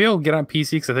I'm like, maybe I'll get on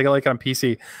PC because I think I like it on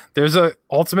PC. There's a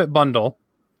ultimate bundle.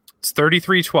 It's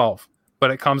 $33.12, but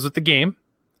it comes with the game.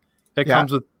 It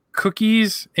comes with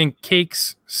cookies and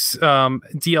cakes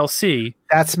DLC.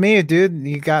 That's me, dude.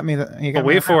 You got me. But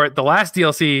wait for it. The last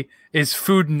DLC is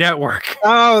Food Network.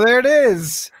 Oh, there it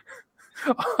is.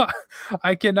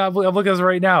 I cannot believe I'm looking at this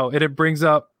right now. And it brings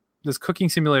up this cooking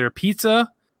simulator,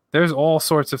 pizza. There's all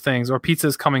sorts of things. Or pizza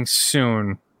is coming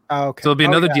soon. Oh, okay. So there'll be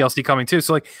another DLC coming too.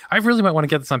 So like, I really might want to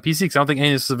get this on PC because I don't think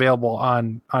any of this is available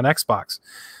on Xbox.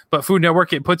 But Food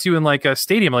Network, it puts you in like a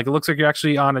stadium. Like it looks like you're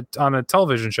actually on a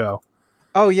television show.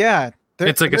 Oh yeah,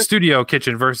 It's like a studio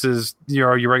kitchen versus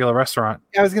your regular restaurant.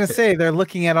 I was gonna say they're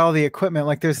looking at all the equipment.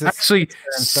 Like there's this Actually,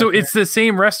 so it's the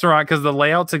same restaurant because the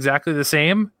layout's exactly the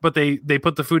same, but they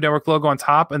put the Food Network logo on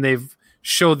top and they've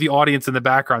showed the audience in the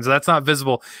background, so that's not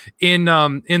visible in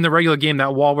the regular game.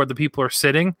 That wall where the people are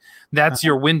sitting, that's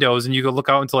your windows, and you can look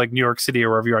out into like New York City or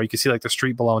wherever you are. You can see like the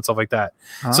street below and stuff like that.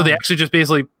 So they actually just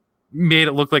basically made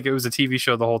it look like it was a TV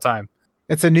show the whole time.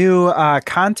 It's a new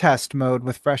contest mode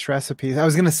with fresh recipes. I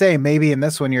was gonna say maybe in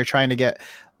this one you're trying to get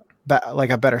like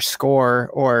a better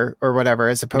score or whatever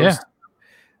as opposed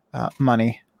to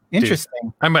money. Interesting.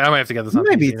 Dude, I might have to get this on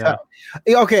maybe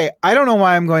okay, I don't know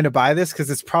why I'm going to buy this because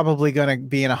it's probably going to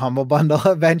be in a Humble Bundle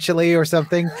eventually or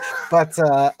something, but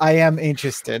I am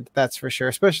interested, that's for sure,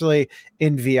 especially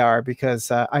in VR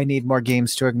because I need more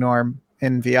games to ignore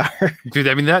in VR. Dude,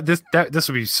 I mean this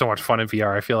would be so much fun in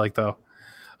VR, I feel like, though.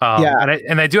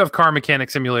 And I do have Car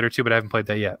Mechanic Simulator too, but I haven't played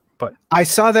that yet. But I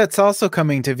saw that's also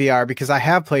coming to VR because I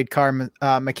have played Car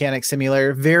Mechanic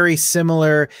Simulator. Very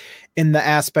similar in the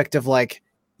aspect of like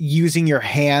using your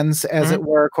hands, as it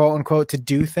were, quote unquote, to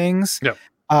do things. Yep.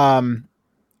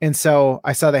 And so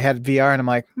I saw they had VR, and I'm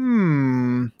like,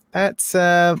 that's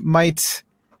might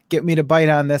get me to bite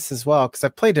on this as well because I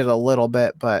played it a little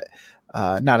bit, but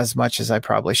not as much as I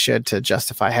probably should to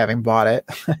justify having bought it.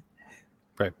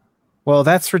 Right. Well,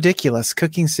 that's ridiculous.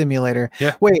 Cooking simulator.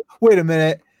 Yeah. Wait a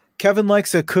minute. Kevin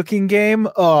likes a cooking game.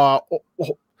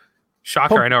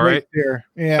 Shocker, I know, right? Here.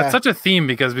 Yeah. That's such a theme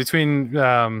because between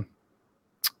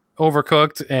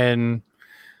Overcooked and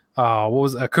what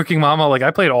was Cooking Mama? Like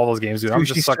I played all those games, dude. I'm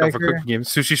just sucking for cooking games.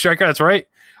 Sushi Striker, that's right.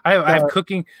 I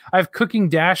have Cooking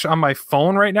Dash on my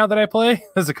phone right now that I play.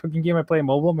 There's a cooking game I play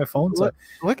mobile on my phone. So,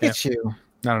 look at you.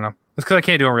 I don't know. It's because I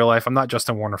can't do it in real life. I'm not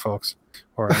Justin Warner, folks.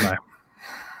 Or am I?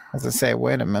 As I say,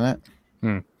 wait a minute.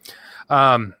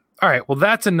 All right. Well,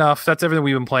 that's enough. That's everything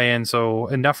we've been playing. So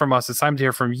enough from us. It's time to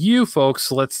hear from you,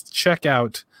 folks. Let's check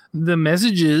out the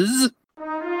messages.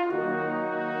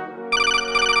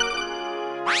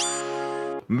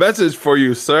 Message for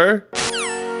you, sir.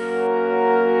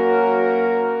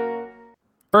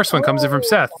 First one comes in from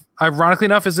Seth. Ironically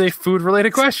enough, is a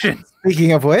food-related question.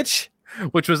 Speaking of which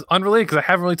was unrelated because I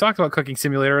haven't really talked about Cooking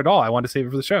Simulator at all. I wanted to save it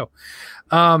for the show.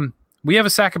 We have a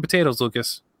sack of potatoes,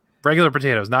 Lucas. Regular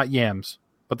potatoes, not yams.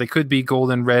 But they could be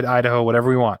golden, red, Idaho, whatever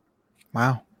we want.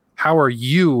 Wow. How are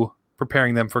you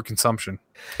preparing them for consumption?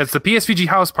 It's the PSVG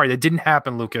house party that didn't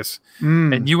happen, Lucas.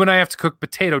 And you and I have to cook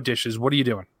potato dishes. What are you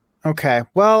doing? Okay.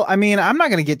 Well, I mean, I'm not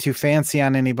going to get too fancy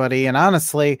on anybody. And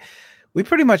honestly, we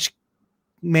pretty much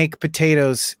make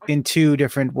potatoes in two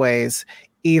different ways.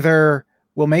 Either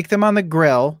we'll make them on the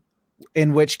grill,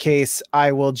 in which case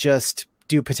I will just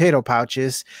do potato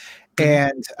pouches.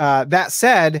 And that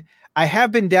said, I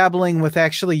have been dabbling with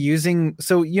actually using,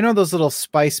 so you know those little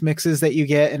spice mixes that you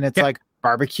get, and it's like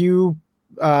barbecue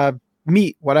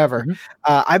meat, whatever.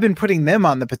 I've been putting them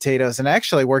on the potatoes, and it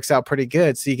actually works out pretty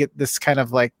good. So you get this kind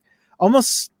of like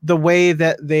almost the way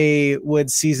that they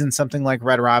would season something like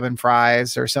Red Robin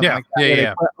fries or something like that. They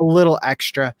put a little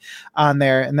extra on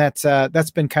there, and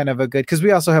that's been kind of a good, because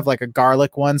we also have like a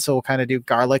garlic one, so we'll kind of do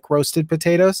garlic roasted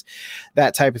potatoes,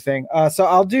 that type of thing. So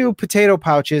I'll do potato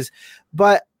pouches,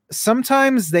 but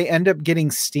sometimes they end up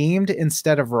getting steamed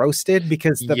instead of roasted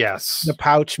because the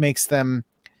pouch makes them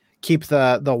keep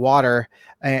the water,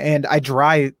 and I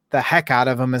dry the heck out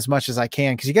of them as much as I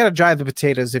can, because you got to dry the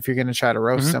potatoes if you're going to try to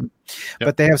roast them.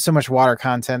 But they have so much water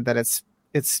content that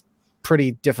it's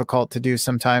pretty difficult to do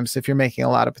sometimes if you're making a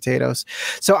lot of potatoes.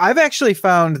 So I've actually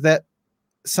found that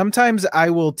sometimes I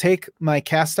will take my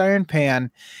cast iron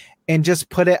pan and just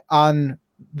put it on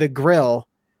the grill,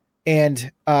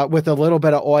 and with a little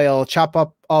bit of oil, chop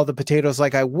up all the potatoes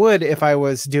like I would if I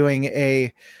was doing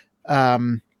a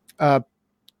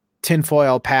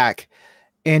tinfoil pack,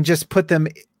 and just put them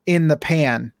in the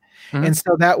pan. And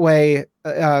so that way,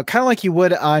 kind of like you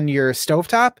would on your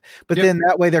stovetop, but then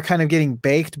that way they're kind of getting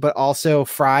baked, but also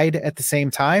fried at the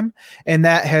same time. And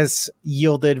that has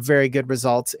yielded very good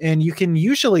results. And you can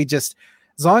usually just,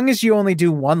 as long as you only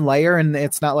do one layer and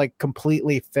it's not like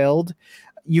completely filled,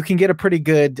 you can get a pretty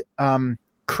good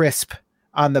crisp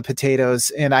on the potatoes.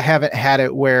 And I haven't had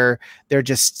it where they're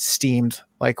just steamed,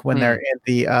 like when they're in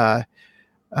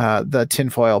the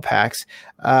tinfoil packs.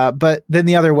 But then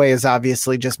the other way is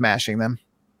obviously just mashing them.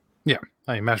 Yeah.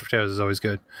 I mean, mashed potatoes is always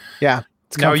good. Yeah.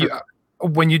 Now,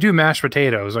 when you do mashed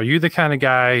potatoes, are you the kind of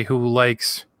guy who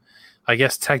likes, I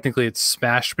guess technically it's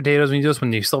smashed potatoes when you do this,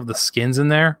 when you still have the skins in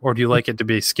there, or do you like it to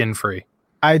be skin free?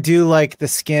 I do like the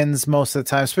skins most of the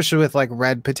time, especially with like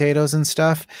red potatoes and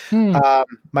stuff.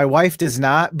 My wife does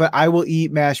not, but I will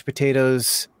eat mashed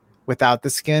potatoes without the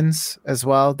skins as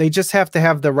well. They just have to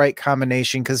have the right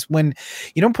combination, because when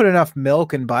you don't put enough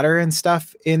milk and butter and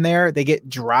stuff in there, they get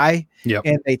dry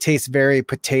and they taste very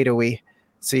potatoey.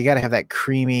 So you got to have that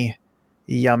creamy,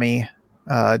 yummy,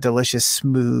 delicious,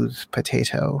 smooth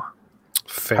potato.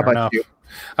 Fair enough.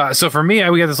 So for me,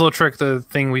 we got this little trick, the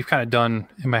thing we've kind of done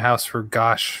in my house for,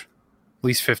 at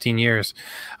least 15 years.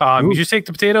 You just take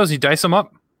the potatoes, you dice them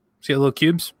up. See, little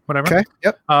cubes, whatever. Okay.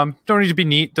 Yep. Don't need to be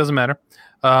neat. Doesn't matter.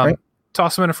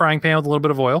 Toss them in a frying pan with a little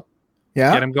bit of oil.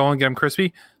 Yeah. Get them going. Get them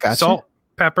crispy. Gotcha. Salt,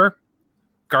 pepper,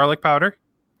 garlic powder.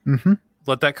 Mm-hmm.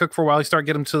 Let that cook for a while. You start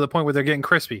getting them to the point where they're getting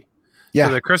crispy. Yeah.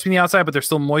 So they're crispy on the outside, but they're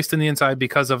still moist in the inside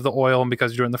because of the oil and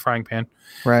because you're doing the frying pan.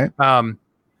 Right.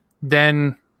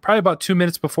 Then probably about 2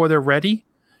 minutes before they're ready,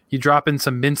 you drop in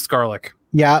some minced garlic.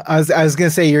 Yeah, I was gonna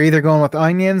say you're either going with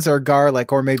onions or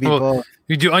garlic, or maybe both.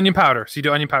 You do onion powder. So you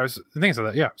do onion powder. Things like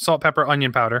that. Yeah, salt, pepper,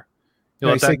 onion powder. You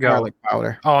let that go. Garlic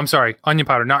powder. Oh, I'm sorry, onion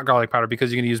powder, not garlic powder,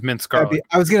 because you're gonna use minced garlic.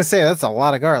 I was gonna say that's a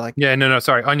lot of garlic. Yeah, no,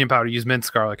 sorry, onion powder. Use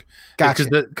minced garlic. Gotcha.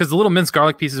 Because the little minced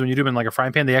garlic pieces, when you do them in like a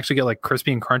frying pan, they actually get like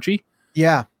crispy and crunchy.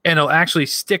 Yeah, and it'll actually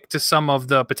stick to some of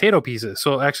the potato pieces,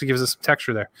 so it actually gives us some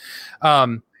texture there.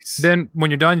 Then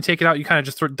when you're done, you take it out. You kind of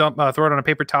just throw it on a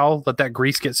paper towel. Let that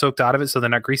grease get soaked out of it, so they're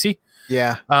not greasy.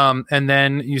 Yeah. And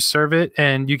then you serve it,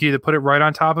 and you can either put it right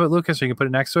on top of it, Lucas, or you can put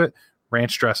it next to it.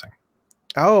 Ranch dressing.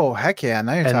 Oh, heck yeah!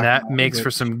 Now you're and talking that about makes it.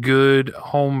 for some good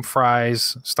home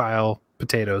fries style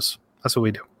potatoes. That's what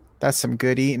we do. That's some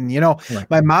good eating. You know,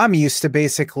 my mom used to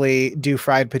basically do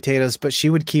fried potatoes, but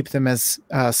she would keep them as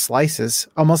slices,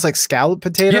 almost like scallop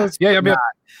potatoes.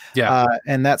 Yeah.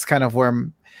 And that's kind of where.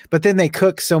 But then they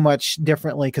cook so much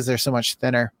differently because they're so much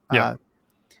thinner. Yeah.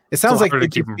 It sounds like to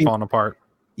keep them falling apart.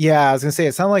 Yeah, I was gonna say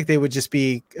it sounded like they would just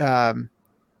be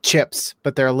chips,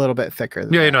 but they're a little bit thicker.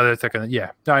 Yeah, they're thicker.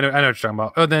 Yeah, I know what you're talking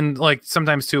about. Oh, then like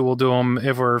sometimes too, we'll do them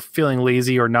if we're feeling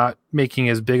lazy or not making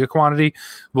as big a quantity.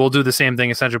 We'll do the same thing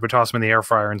essentially, but toss them in the air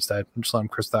fryer instead. And just let them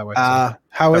crisp that way.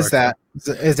 How is that?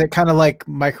 Is it kind of like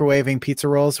microwaving pizza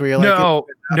rolls where you're like,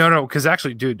 no, because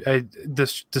actually, dude, the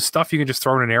stuff you can just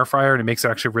throw in an air fryer and it makes it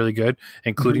actually really good,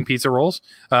 including pizza rolls,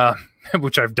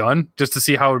 which I've done just to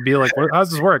see how it would be like. How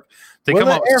does this work? They come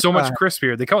out so much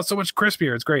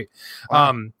crispier. It's great.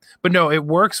 Wow. But no, it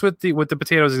works with the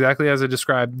potatoes exactly as I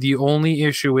described. The only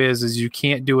issue is you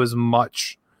can't do as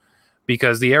much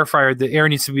because the air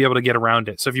needs to be able to get around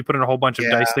it. So if you put in a whole bunch of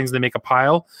diced things, they make a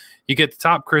pile. You get the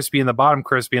top crispy and the bottom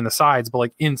crispy and the sides, but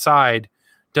like inside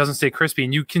doesn't stay crispy.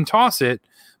 And you can toss it,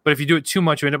 but if you do it too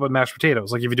much, you end up with mashed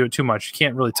potatoes. Like if you do it too much, you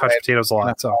can't really touch potatoes a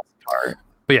lot. So.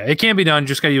 But yeah, it can be done.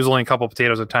 Just got to use only a couple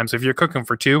potatoes at a time. So if you're cooking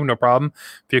for 2, no problem.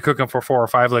 If you're cooking for 4 or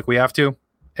 5 like we have to,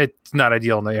 it's not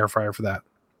ideal in the air fryer for that.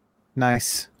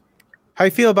 Nice. How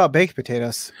you feel about baked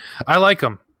potatoes? I like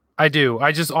them. I do.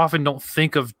 I just often don't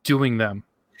think of doing them.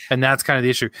 And that's kind of the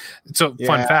issue. So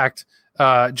fun fact,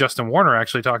 Justin Warner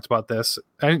actually talked about this.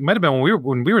 It might have been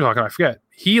when we were talking, I forget.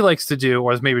 He likes to do,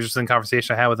 or maybe just in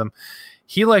conversation I had with him,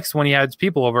 he likes when he has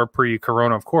people over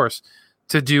pre-corona, of course,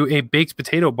 to do a baked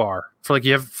potato bar for like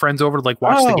you have friends over to like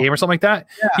watch the game or something like that.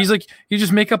 Yeah. He's like, you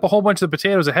just make up a whole bunch of the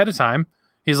potatoes ahead of time.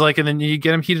 He's like, and then you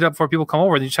get them heated up before people come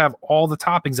over. And you just have all the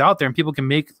toppings out there, and people can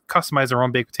customize their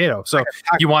own baked potato. So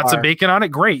you want some bacon on it,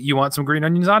 great. You want some green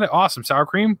onions on it, awesome. Sour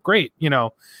cream, great.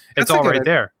 It's all right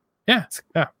there. Yeah.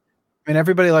 I mean,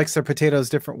 everybody likes their potatoes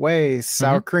different ways.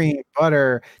 Sour cream,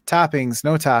 butter, toppings,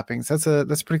 no toppings. That's a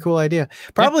pretty cool idea.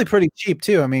 Probably pretty cheap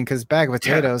too. I mean, because bag of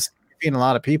potatoes. Feeding a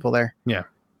lot of people there. Yeah.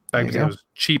 Bag of potatoes.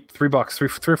 Cheap. $3, $3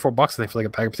 or $4 I think for like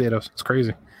a bag of potatoes. It's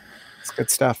crazy. It's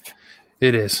good stuff.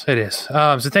 It is.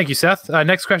 So thank you, Seth.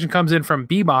 Next question comes in from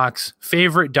B-Box.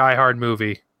 Favorite Die Hard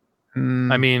movie?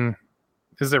 I mean,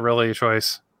 is there really a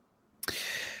choice?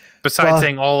 Besides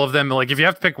saying all of them, like if you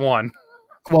have to pick one.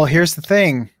 Well, here's the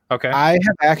thing. Okay. I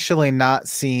have actually not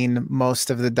seen most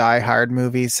of the Die Hard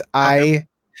movies.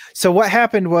 So what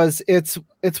happened was it's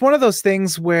one of those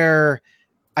things where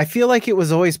I feel like it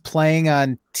was always playing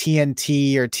on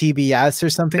TNT or TBS or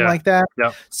something like that.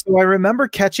 Yeah. So I remember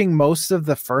catching most of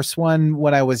the first one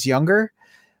when I was younger.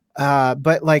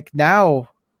 But like now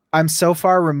I'm so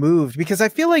far removed because I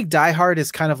feel like Die Hard is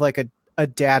kind of like a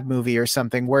dad movie or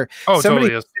something where somebody totally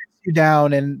sits you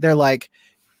down and they're like,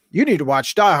 you need to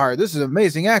watch Die Hard. This is an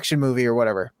amazing action movie or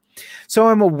whatever. So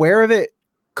I'm aware of it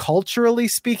culturally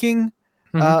speaking,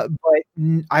 but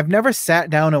I've never sat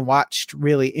down and watched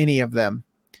really any of them.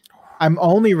 I'm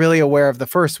only really aware of the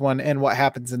first one and what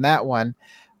happens in that one.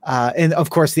 And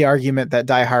of course the argument that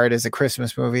Die Hard is a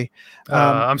Christmas movie.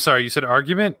 I'm sorry, you said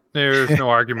argument? There's no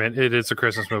argument. It is a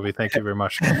Christmas movie. Thank you very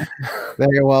much.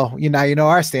 Well, you know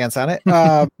our stance on it.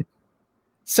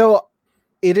 So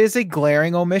it is a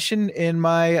glaring omission in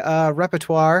my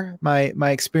repertoire, my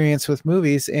experience with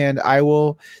movies, and I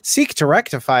will seek to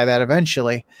rectify that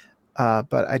eventually.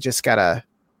 But I just gotta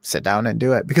sit down and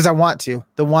do it because I want to.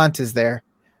 The want is there,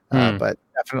 but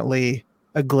definitely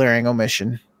a glaring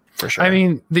omission for sure. I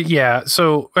mean,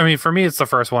 So I mean, for me, it's the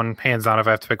first one, hands down. If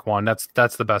I have to pick one, that's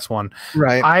the best one.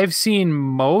 Right. I've seen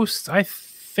most. I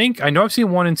know I've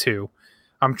seen 1 and 2.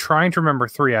 I'm trying to remember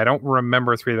 3. I don't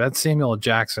remember 3. That's Samuel L.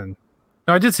 Jackson.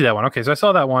 No, I did see that one. Okay, so I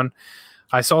saw that one.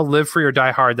 I saw Live Free or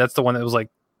Die Hard. That's the one that was like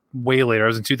way later. It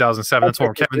was in 2007. That's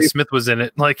when Kevin Smith was in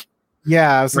it. Like,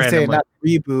 yeah, I was gonna say not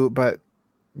reboot, but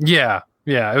yeah,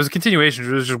 it was a continuation.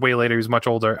 It was just way later. He was much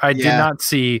older. I did not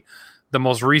see the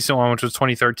most recent one, which was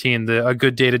 2013. A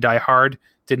Good Day to Die Hard.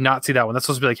 Did not see that one. That's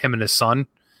supposed to be like him and his son.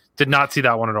 Did not see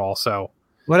that one at all. So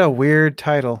what a weird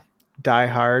title, Die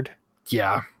Hard.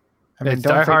 Yeah. I mean, it's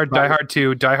Die Hard, Die Hard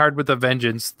 2, Die Hard with a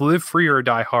Vengeance, Live Free or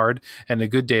Die Hard, and A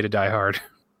Good Day to Die Hard.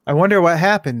 I wonder what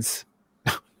happens.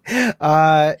 See,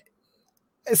 I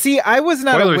was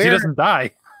not Spoilers, aware. he doesn't die.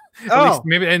 At least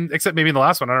maybe, except maybe in the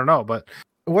last one. I don't know, but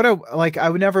I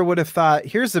would never would have thought.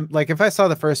 If I saw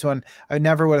the first one, I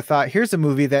never would have thought. Here's a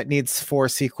movie that needs 4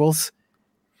 sequels.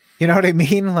 You know what I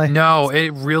mean? Like, no, it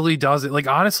really doesn't. Like,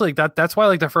 honestly, that's why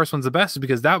like the first one's the best,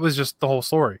 because that was just the whole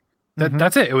story.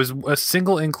 That's it. It was a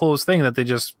single enclosed thing that they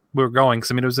just were going. Because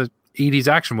I mean, it was an 80s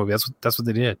action movie. That's what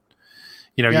they did.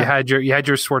 You know, you had your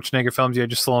Schwarzenegger films, you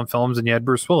had your Stallone films, and you had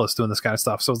Bruce Willis doing this kind of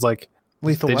stuff. So it's like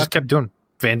Lethal they Weapon. just kept doing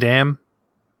Van Damme.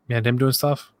 You had him doing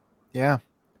stuff. Yeah.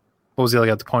 What was the other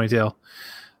guy with the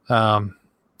ponytail?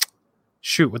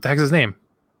 Shoot, what the heck's his name?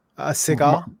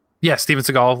 Seagal. Yeah, Steven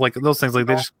Seagal. Like those things. Like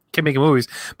they just kept making movies,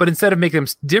 but instead of making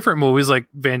them different movies, like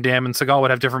Van Damme and Seagal would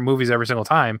have different movies every single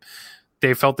time,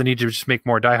 they felt the need to just make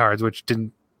more Die Hards, which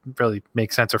didn't really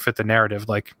make sense or fit the narrative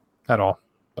like at all.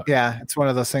 But yeah, it's one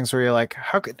of those things where you're like,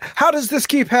 how does this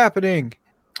keep happening?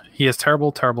 He has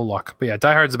terrible luck. But yeah,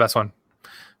 Die Hard's the best one.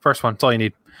 First one. That's all you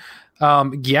need.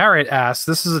 Garrett asks,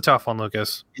 this is a tough one,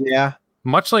 Lucas. Yeah.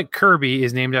 Much like Kirby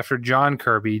is named after John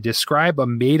Kirby, describe a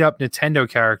made-up Nintendo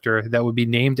character that would be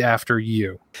named after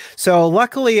you. So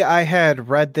luckily I had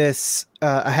read this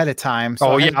ahead of time.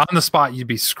 So on the spot, you'd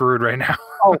be screwed right now.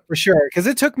 Oh, for sure. Because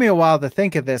it took me a while to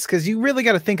think of this, because you really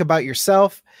got to think about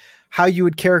yourself, how you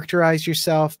would characterize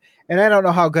yourself. And I don't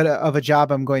know how good of a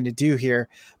job I'm going to do here,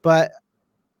 but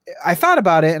I thought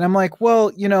about it and I'm like,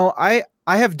 well, you know, I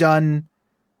have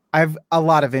a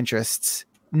lot of interests,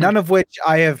 none of which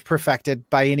I have perfected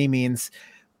by any means,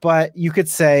 but you could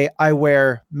say I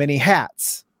wear many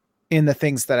hats in the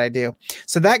things that I do.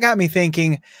 So that got me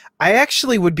thinking I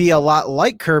actually would be a lot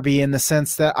like Kirby in the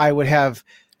sense that I would have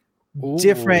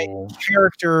different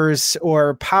characters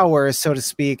or powers, so to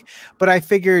speak. But I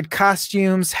figured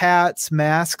costumes, hats,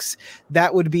 masks,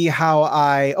 that would be how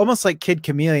I, almost like Kid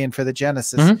Chameleon for the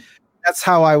Genesis. Mm-hmm. That's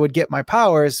how I would get my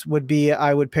powers, would be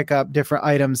I would pick up different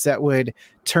items that would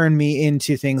turn me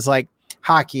into things like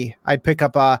hockey. I'd pick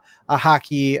up a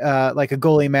hockey, like a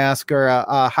goalie mask or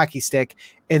a hockey stick,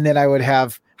 and then I would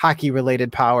have hockey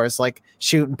related powers like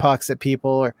shooting pucks at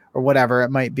people or whatever it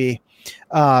might be.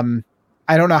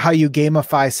 I don't know how you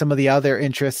gamify some of the other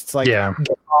interests like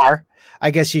guitar.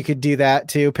 I guess you could do that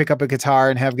too. Pick up a guitar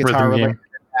and have guitar related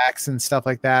attacks and stuff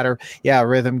like that, or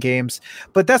rhythm games.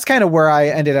 But that's kind of where I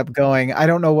ended up going. I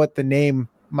don't know what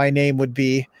my name would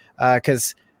be,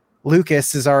 because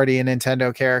Lucas is already a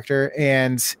Nintendo character,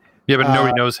 and but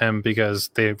nobody knows him because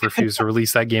they refuse to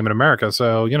release that game in America.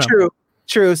 So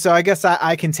true. So I guess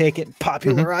I can take it and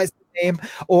popularize the name,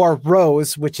 or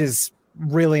Rose, which is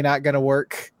really not going to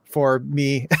work for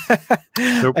me.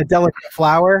 Nope. A Delicate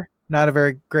Flower, not a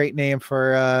very great name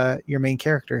for your main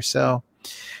character. So,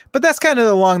 but that's kind of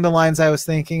along the lines I was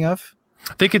thinking of.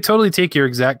 They could totally take your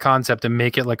exact concept and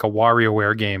make it like a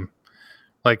WarioWare game.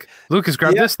 Like, Lucas,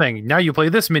 grab this thing. Now you play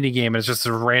this mini game, and it's just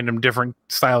a random different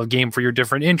style of game for your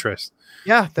different interests.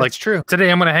 Yeah, that's true.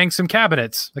 Today I'm going to hang some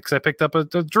cabinets because I picked up a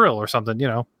drill or something, you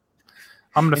know.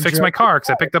 I'm going to fix my car because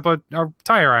I picked up a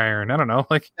tire iron. I don't know.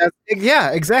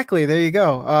 Exactly. There you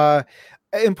go.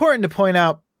 Important to point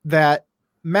out that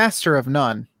Master of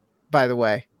None, by the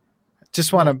way.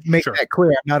 Just want to make that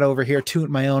clear. I'm not over here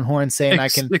tooting my own horn saying I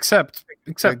can. Except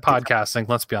podcasting,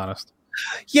 let's be honest.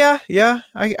 Yeah.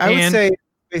 I would say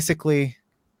basically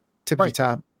tippy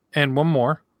top. And one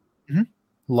more. Mm-hmm.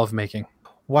 Lovemaking.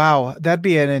 Wow. That'd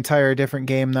be an entire different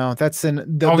game, though. That's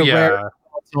rare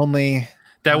only.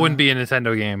 That wouldn't be a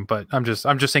Nintendo game, but I'm just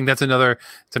saying it's another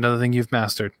thing you've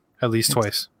mastered at least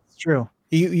twice. It's true.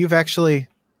 You've actually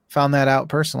found that out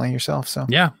personally yourself. So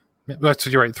yeah,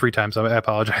 you're right. 3 times. I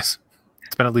apologize.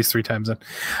 It's been at least 3 times then.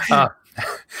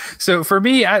 So for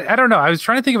me, I don't know. I was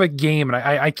trying to think of a game, and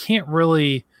I can't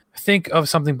really think of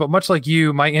something. But much like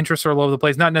you, my interests are all over the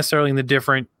place. Not necessarily in the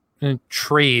different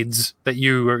trades that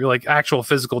you or like actual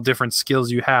physical different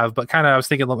skills you have, but kind of I was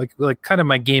thinking like kind of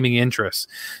my gaming interests.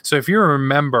 So if you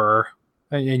remember,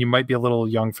 and you might be a little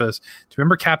young for this, do you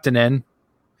remember Captain N?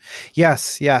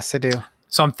 Yes, I do.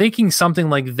 So I'm thinking something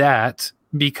like that,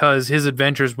 because his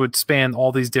adventures would span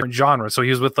all these different genres. So he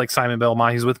was with like Simon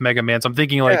Belmont, he's with Mega Man. So I'm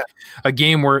thinking like a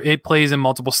game where it plays in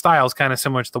multiple styles, kind of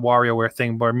similar to the WarioWare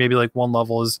thing, where maybe like one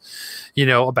level is,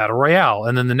 a battle royale,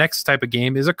 and then the next type of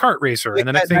game is a kart racer, like and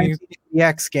the next thing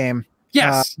X game.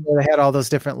 Yes, where they had all those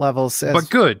different levels, but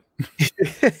good.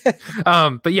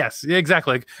 But yes,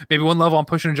 exactly. Like maybe one level I'm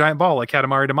pushing a giant ball like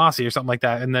Katamari Damacy or something like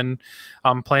that, and then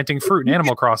I'm planting fruit in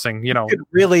Animal Crossing. You could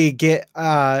really get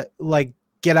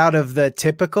get out of the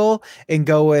typical and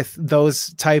go with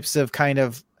those types of kind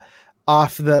of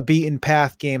off the beaten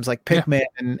path games like Pikmin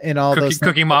and all those.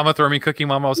 Cookie Mama, throw me Cookie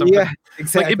Mama or something. Yeah,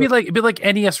 exactly. It'd be like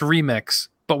NES Remix,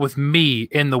 but with me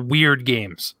in the weird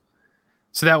games.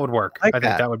 So that would work. I think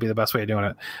that would be the best way of doing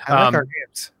it. I like our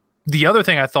games. The other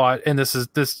thing I thought, and this is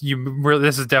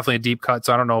definitely a deep cut,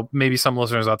 so I don't know, maybe some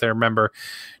listeners out there remember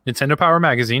Nintendo Power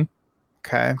Magazine.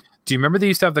 Okay. Do you remember they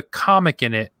used to have the comic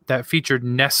in it that featured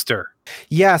Nestor?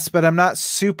 Yes, but I'm not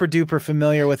super duper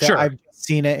familiar with it. Sure. I've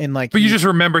seen it in like. But you just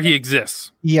remember he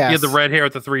exists. Yes. He had the red hair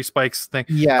with the 3 spikes thing.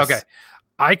 Yes. Okay.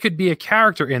 I could be a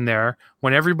character in there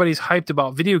when everybody's hyped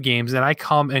about video games, and I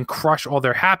come and crush all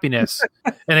their happiness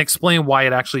and explain why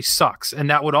it actually sucks.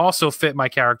 And that would also fit my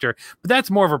character. But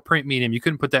that's more of a print medium. You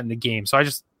couldn't put that in the game. So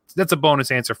that's a bonus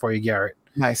answer for you, Garrett.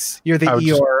 Nice. You're the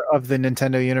Eeyore of the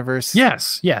Nintendo universe.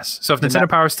 Yes. So if Nintendo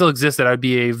Power still existed, I'd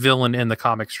be a villain in the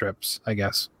comic strips, I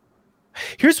guess.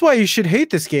 Here's why you should hate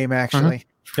this game, actually.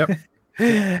 Yep.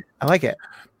 I like it.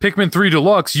 Pikmin 3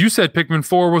 Deluxe, you said Pikmin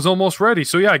 4 was almost ready.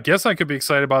 So yeah, I guess I could be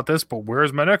excited about this, but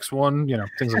where's my next one?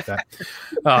 Things like that.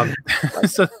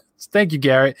 So thank you,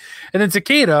 Garrett. And then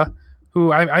Takeda,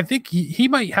 who I think he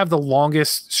might have the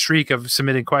longest streak of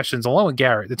submitting questions along with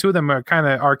Garrett. The two of them are kind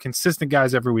of our consistent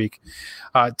guys every week.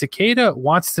 Takeda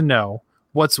wants to know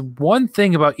what's one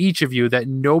thing about each of you that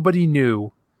nobody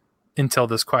knew until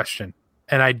this question.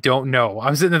 And I don't know.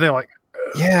 I'm sitting there like,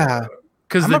 yeah.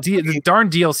 Because the darn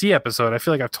DLC episode, I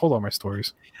feel like I've told all my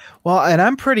stories. Well, and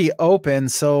I'm pretty open,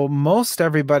 so most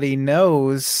everybody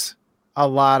knows a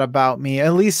lot about me,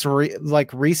 at least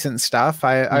recent stuff.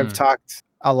 I've talked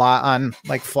a lot on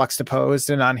like Fluxtaposed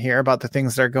and on here about the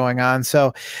things that are going on.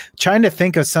 So trying to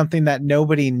think of something that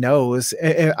nobody knows,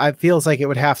 it feels like it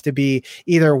would have to be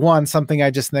either one, something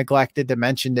I just neglected to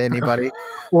mention to anybody,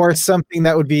 or something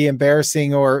that would be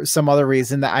embarrassing or some other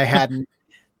reason that I hadn't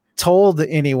told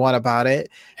anyone about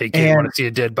it. Hey, kid, want to see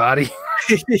a dead body?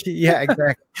 Yeah,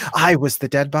 exactly. I was the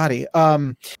dead body.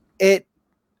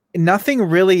 Nothing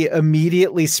really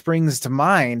immediately springs to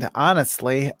mind,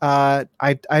 honestly. I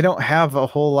don't have a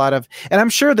whole lot of, and I'm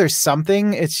sure there's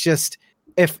something. It's just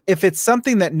if it's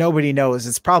something that nobody knows,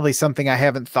 it's probably something I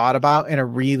haven't thought about in a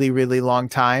really, really long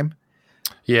time.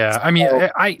 Yeah, I mean,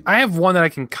 I have one that I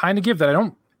can kind of give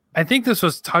that I think this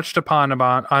was touched upon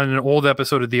on an old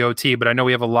episode of the OT, but I know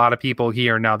we have a lot of people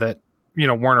here now that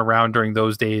weren't around during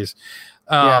those days.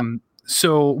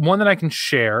 So one that I can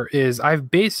share is I've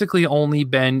basically only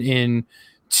been in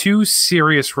 2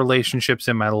 serious relationships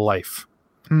in my life.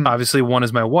 Obviously, one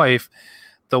is my wife.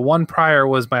 The one prior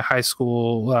was my high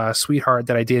school sweetheart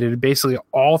that I dated basically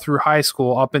all through high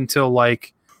school up until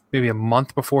like maybe a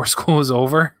month before school was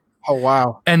over. Oh,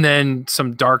 wow. And then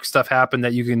some dark stuff happened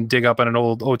that you can dig up on an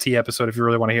old OT episode if you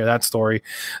really want to hear that story,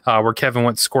 where Kevin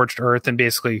went scorched earth and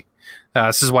basically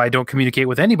this is why I don't communicate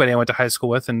with anybody I went to high school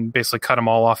with, and basically cut them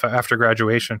all off after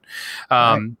graduation.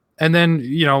 Right. And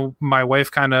then, my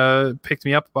wife kind of picked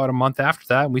me up about a month after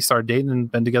that, and we started dating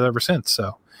and been together ever since.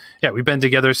 So, yeah, we've been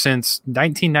together since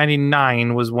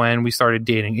 1999 was when we started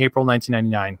dating, April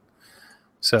 1999.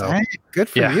 So right, good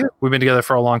for you. We've been together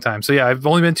for a long time. So yeah, I've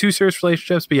only been 2 serious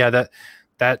relationships, but yeah,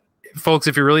 that folks,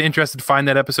 if you're really interested, find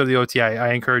that episode of the OT.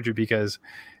 I encourage you because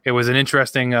it was an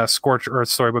interesting scorched earth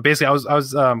story. But basically, I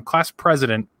was class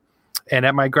president, and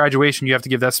at my graduation, you have to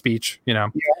give that speech, Yeah.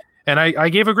 And I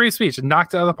gave a great speech,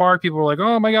 knocked it out of the park. People were like,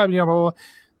 "Oh my god," blah, blah, blah.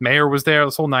 Mayor was there,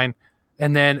 this whole nine.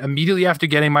 And then immediately after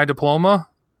getting my diploma,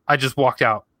 I just walked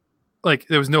out. Like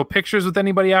there was no pictures with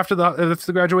anybody after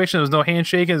the graduation. There was no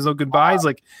handshake. There's no goodbyes. Wow.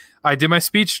 Like I did my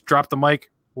speech, dropped the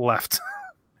mic, left.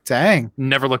 Dang.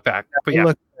 Never looked back. But Never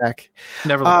looked back.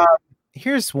 Never looked back.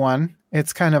 Here's one.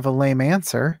 It's kind of a lame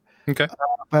answer. Okay.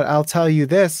 But I'll tell you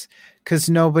this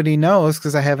because nobody knows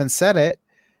because I haven't said it.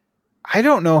 I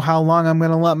don't know how long I'm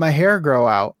going to let my hair grow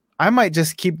out. I might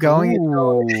just keep going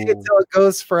until it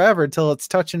goes forever, until it's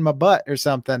touching my butt or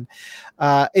something.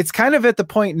 It's kind of at the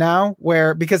point now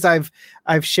where, because I've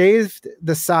shaved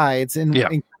the sides and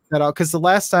that out, because the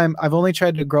last time I've only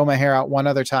tried to grow my hair out one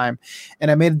other time,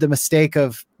 and I made the mistake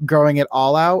of growing it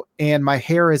all out, and my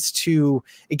hair is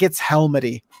it gets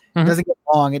helmety. It doesn't get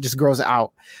long, it just grows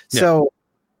out. So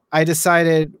I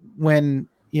decided when,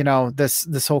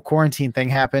 this whole quarantine thing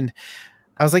happened,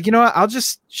 I was like, you know what, I'll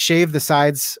just shave the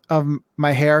sides of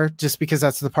my hair, just because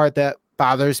that's the part that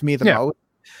bothers me the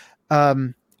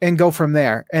most. And go from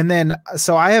there. And then,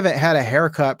 so I haven't had a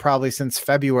haircut probably since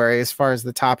February, as far as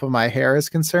the top of my hair is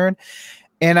concerned.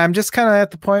 And I'm just kind of at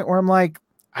the point where I'm like,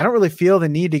 I don't really feel the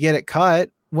need to get it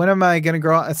cut. When am I going to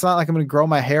grow? It's not like I'm going to grow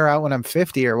my hair out when I'm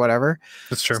 50 or whatever.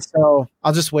 That's true. So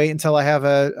I'll just wait until I have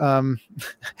a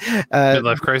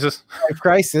midlife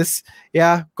crisis.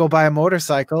 Yeah. Go buy a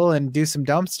motorcycle and do some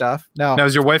dumb stuff. No. Now,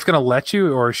 is your wife going to let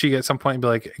you, or she at some point be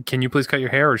like, can you please cut your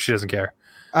hair, or she doesn't care?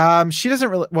 She doesn't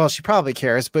really, well, she probably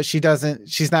cares, but she's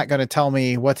not going to tell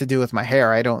me what to do with my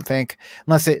hair, I don't think,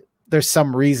 unless there's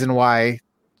some reason why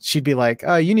she'd be like,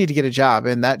 oh, you need to get a job,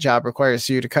 and that job requires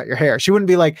you to cut your hair. She wouldn't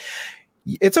be like,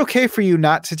 it's okay for you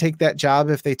not to take that job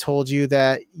if they told you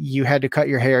that you had to cut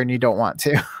your hair and you don't want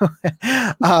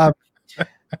to.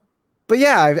 But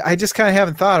yeah, I just kind of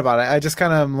haven't thought about it. I just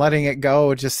kind of am letting it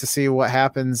go just to see what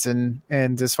happens. And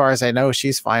as far as I know,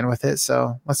 she's fine with it.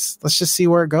 So let's just see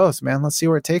where it goes, man. Let's see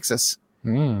where it takes us.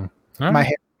 My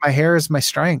hair is my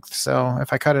strength. So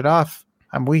if I cut it off,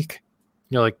 I'm weak.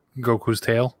 You're like Goku's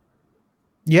tail.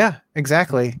 Yeah,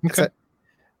 exactly. Okay.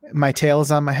 My tail is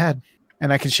on my head,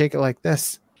 and I can shake it like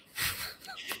this.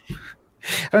 I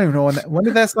don't even know when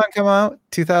did that song come out?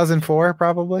 2004,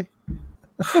 probably.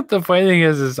 The funny thing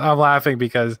is I'm laughing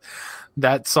because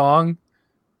that song,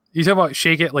 you talking about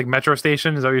Shake It like Metro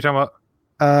Station? Is that what you're talking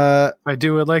about? I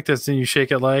do it like this and you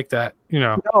shake it like that,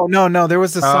 No. There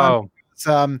was a song.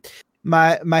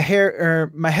 My hair,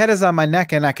 or my head is on my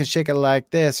neck and I can shake it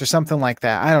like this, or something like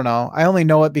that. I don't know. I only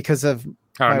know it because of.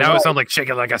 Oh, now it sounds like Shake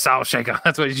It Like a South Shaker.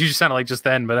 That's what you just sounded like just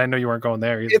then, but I know you weren't going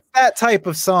there either. It's that type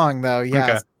of song though.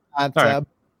 Yeah. Okay.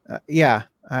 Yeah.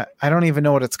 I don't even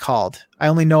know what it's called. I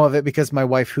only know of it because my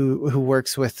wife, who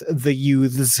works with the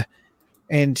youths,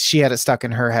 and she had it stuck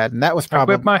in her head, and that was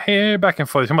probably. I whip my hair back and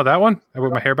forth. You talking about that one? I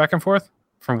whip my hair back and forth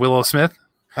from Willow Smith.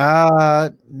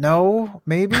 No,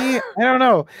 maybe. I don't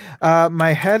know.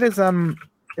 My head is on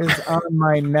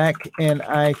my neck, and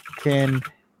I can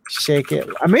shake it.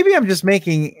 Maybe I'm just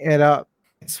making it up.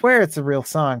 I swear it's a real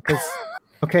song.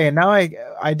 Okay, and now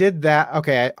I did that.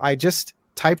 Okay, I just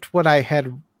typed what I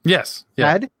had. Yes.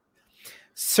 Yeah.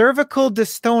 Cervical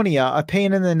dystonia, a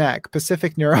pain in the neck,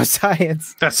 Pacific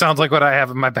Neuroscience. That sounds like what I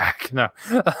have in my back. No.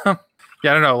 Yeah, I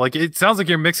don't know. Like, it sounds like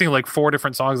you're mixing like 4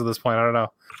 different songs at this point. I don't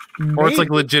know. Maybe. Or it's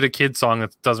like legit a kid song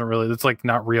that doesn't really, it's like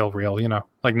not real,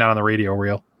 like not on the radio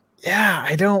real. Yeah,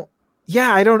 I don't.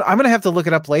 I'm going to have to look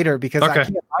it up later because I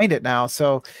can't find it now.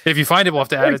 So if you find it, we'll have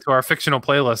to add it to our fictional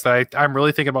playlist. I'm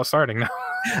really thinking about starting now.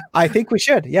 I think we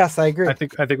should. Yes, I agree. I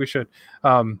think we should.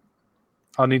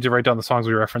 I'll need to write down the songs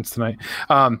we referenced tonight.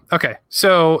 Okay,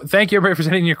 so thank you everybody for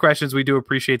sending your questions. We do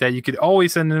appreciate that. You could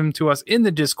always send them to us in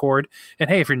the Discord. And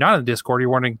hey, if you're not in the Discord, you're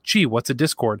wondering, gee, what's a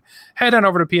Discord? Head on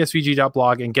over to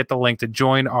psvg.blog and get the link to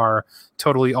join our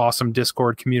totally awesome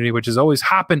Discord community, which is always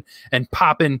hopping and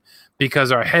popping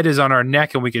because our head is on our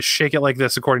neck and we can shake it like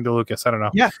this, according to Lucas. I don't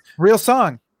know. Yeah, real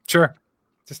song. Sure.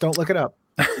 Just don't look it up.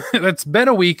 It's been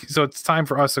a week, so it's time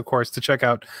for us, of course, to check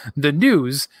out the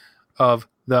news of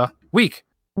the week.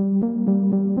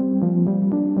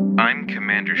 I'm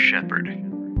Commander Shepard,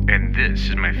 and this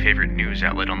is my favorite news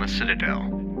outlet on the Citadel.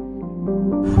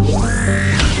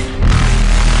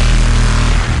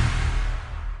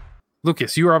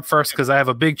 Lucas, you're up first because I have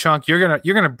a big chunk. You're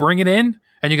gonna bring it in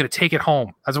and you're gonna take it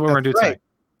home. That's what we're gonna do tonight.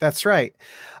 That's right.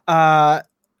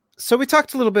 So we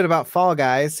talked a little bit about Fall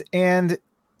Guys, and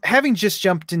having just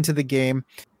jumped into the game,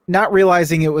 not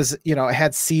realizing it was, it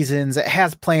had seasons, it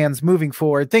has plans moving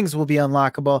forward, things will be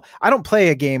unlockable. I don't play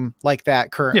a game like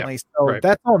that currently,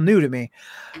 That's all new to me.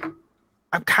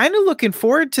 I'm kind of looking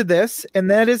forward to this, and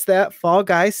that is that Fall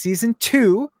Guys Season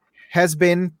 2 has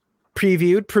been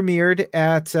premiered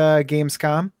at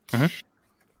Gamescom,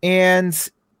 and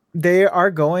they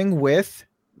are going with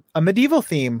a medieval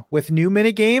theme with new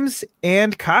minigames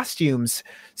and costumes.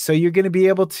 So you're going to be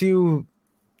able to,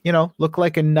 look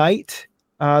like a knight.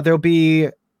 There'll be,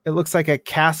 it looks like a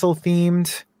castle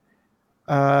themed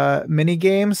mini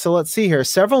games. So let's see here.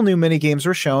 Several new mini games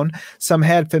were shown. Some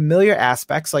had familiar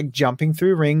aspects like jumping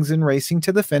through rings and racing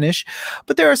to the finish,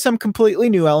 but there are some completely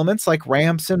new elements like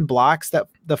ramps and blocks that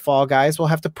the Fall Guys will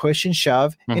have to push and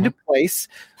shove into place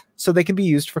so they can be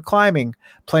used for climbing.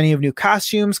 Plenty of new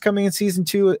costumes coming in season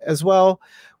 2 as well,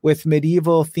 with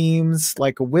medieval themes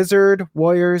like a wizard,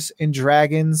 warriors, and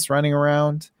dragons running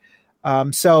around.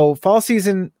 So Fall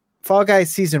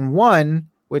Guys season 1,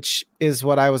 which is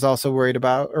what I was also worried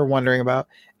about or wondering about,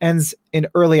 ends in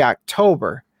early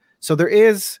October. So there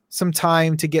is some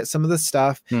time to get some of the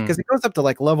stuff because it goes up to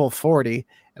like level 40.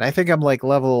 And I think I'm like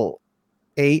level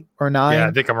 8 or 9. Yeah,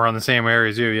 I think I'm around the same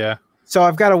area as you. Yeah. So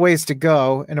I've got a ways to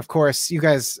go. And of course, you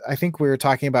guys, I think we were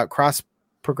talking about cross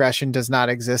progression does not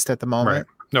exist at the moment.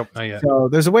 Right. Nope, not yet. So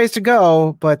there's a ways to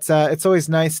go, but it's always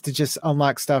nice to just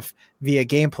unlock stuff via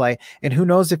gameplay. And who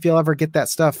knows if you'll ever get that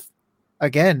stuff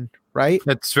again, right?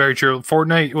 That's very true.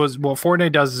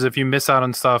 Fortnite does is if you miss out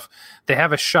on stuff, they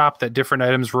have a shop that different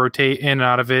items rotate in and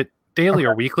out of it daily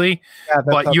or weekly,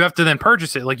 but you have to then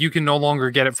purchase it. Like you can no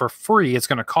longer get it for free. It's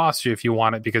going to cost you if you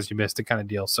want it because you missed it kind of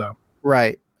deal. So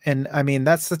right. And I mean,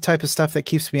 that's the type of stuff that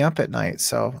keeps me up at night.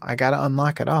 So I got to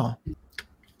unlock it all.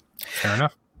 Fair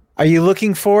enough. Are you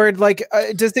looking forward? Like,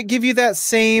 does it give you that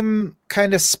same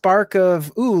kind of spark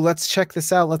of, ooh, let's check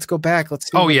this out. Let's go back. Let's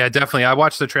see. Oh, yeah, definitely. I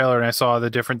watched the trailer and I saw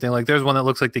the different thing. Like there's one that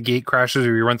looks like the gate crashes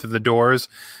or you run through the doors,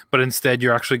 but instead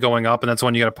you're actually going up and that's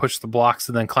when you got to push the blocks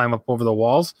and then climb up over the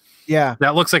walls. Yeah.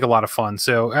 That looks like a lot of fun.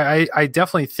 So I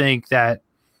definitely think that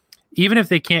even if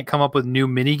they can't come up with new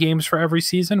mini games for every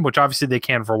season, which obviously they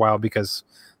can for a while because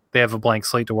they have a blank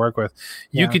slate to work with,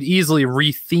 you could easily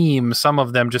re-theme some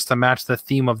of them just to match the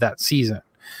theme of that season.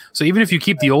 So even if you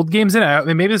keep the old games in, I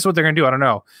mean, maybe this is what they're going to do. I don't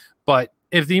know. But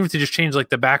if even to just change like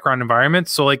the background environment,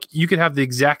 so like you could have the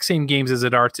exact same games as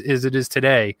it is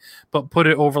today, but put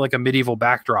it over like a medieval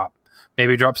backdrop.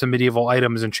 Maybe drop some medieval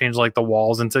items and change like the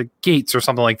walls into gates or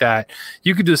something like that.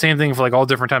 You could do the same thing for like all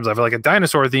different times. I feel like a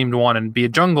dinosaur themed one and be a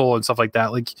jungle and stuff like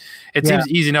that. Like it seems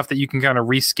easy enough that you can kind of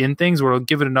reskin things where it'll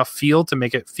give it enough feel to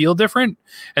make it feel different,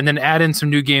 and then add in some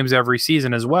new games every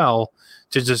season as well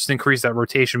to just increase that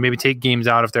rotation. Maybe take games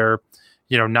out if they're,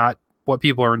 not what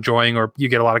people are enjoying, or you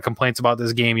get a lot of complaints about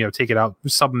this game, take it out,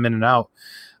 sub them in and out.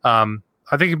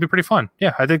 I think it'd be pretty fun.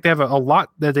 Yeah, I think they have a lot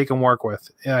that they can work with.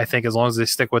 And I think as long as they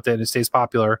stick with it and it stays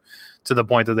popular to the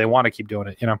point that they want to keep doing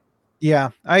it, Yeah,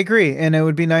 I agree. And it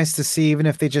would be nice to see, even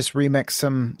if they just remix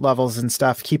some levels and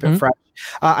stuff, keep it fresh.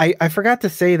 I forgot to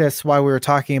say this while we were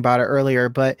talking about it earlier,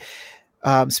 but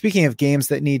speaking of games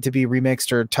that need to be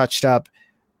remixed or touched up,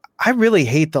 I really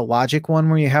hate the logic one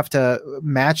where you have to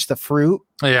match the fruit.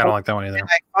 Yeah, I don't like that one either. And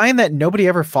I find that nobody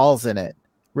ever falls in it,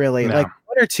 really. No. Like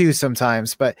one or two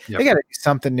sometimes, but they got to do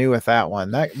something new with that one.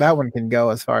 That one can go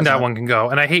as far as that one can go.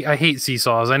 And I hate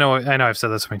seesaws. I know I've said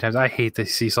this so many times. I hate the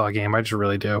seesaw game. I just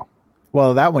really do.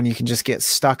 Well, that one you can just get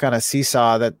stuck on a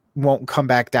seesaw that won't come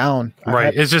back down.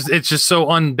 Right. It's just so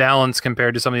unbalanced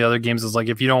compared to some of the other games. It's like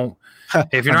if you're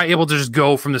not able to just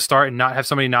go from the start and not have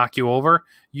somebody knock you over,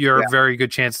 you're very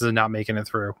good chances of not making it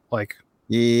through. Like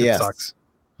it sucks.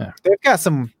 Yeah. They've got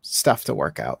some stuff to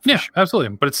work out. Yeah,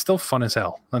 absolutely. But it's still fun as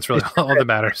hell. That's really all that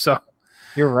matters. So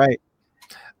you're right.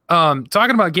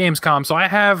 Talking about Gamescom, so I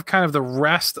have kind of the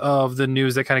rest of the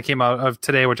news that kind of came out of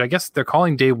today, which I guess they're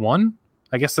calling day one.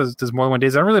 I guess there's more than 1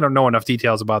 day. I really don't know enough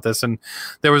details about this. And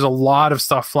there was a lot of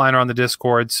stuff flying around the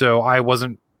Discord, so I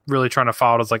wasn't really trying to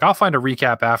follow it. I was like, I'll find a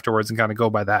recap afterwards and kind of go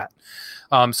by that.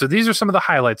 So these are some of the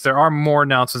highlights. There are more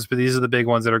announcements, but these are the big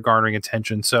ones that are garnering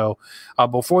attention. So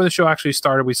before the show actually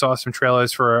started, we saw some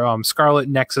trailers for Scarlet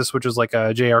Nexus, which is like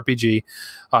a JRPG.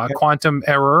 Quantum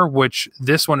Error, which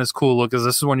this one is cool because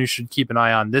this is one you should keep an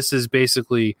eye on. This is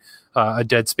basically a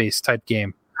Dead Space type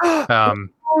game.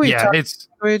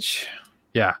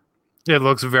 Yeah, it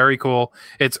looks very cool.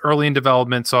 It's early in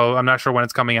development, so I'm not sure when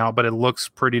it's coming out, but it looks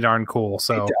pretty darn cool.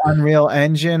 So Unreal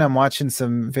Engine, I'm watching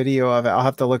some video of it. I'll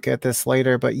have to look at this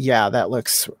later, but yeah, that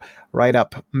looks right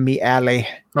up me alley.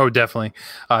 Oh, definitely.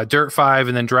 Dirt 5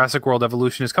 and then Jurassic World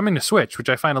Evolution is coming to Switch, which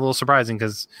I find a little surprising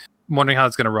because I'm wondering how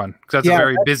it's going to run. Because that's a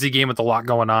very busy game with a lot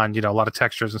going on, a lot of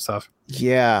textures and stuff.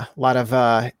 Yeah, a lot of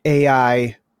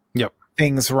AI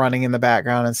things running in the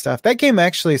background and stuff. That game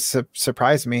actually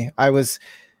surprised me. I was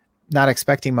not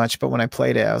expecting much, but when I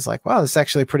played it, I was like, wow, this is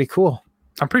actually pretty cool.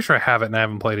 I'm pretty sure I have it and I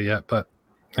haven't played it yet, but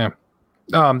yeah.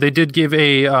 They did give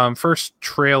a first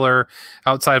trailer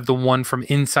outside of the one from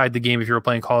inside the game if you were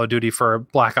playing Call of Duty for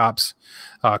Black Ops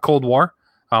Cold War,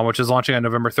 which is launching on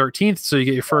November 13th. So you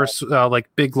get your first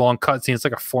big long cutscene. It's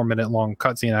like a 4-minute long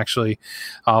cutscene actually,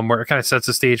 where it kind of sets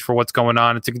the stage for what's going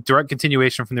on. It's a direct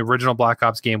continuation from the original Black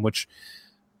Ops game, which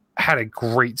had a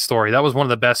great story. That was one of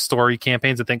the best story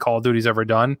campaigns I think Call of Duty's ever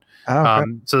done.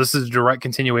 So this is a direct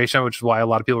continuation, which is why a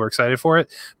lot of people were excited for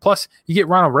it. Plus, you get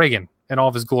Ronald Reagan in all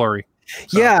of his glory.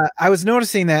 So. Yeah, I was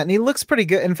noticing that, and he looks pretty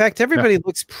good. In fact, everybody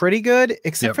looks pretty good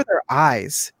except for their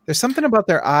eyes. There's something about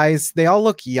their eyes. They all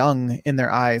look young in their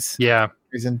eyes. Yeah.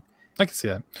 Reason. I can see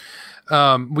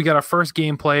that. We got our first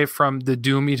gameplay from the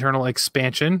Doom Eternal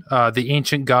expansion, the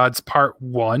Ancient Gods Part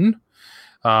 1.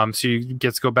 So you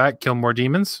get to go back, kill more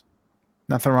demons.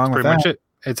 Nothing wrong with that. Pretty much it.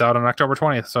 It's out on October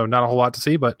 20th, so not a whole lot to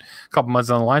see, but a couple months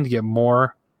down the line to get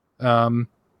more Doom.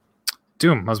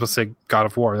 I was about to say God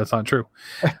of War. That's not true.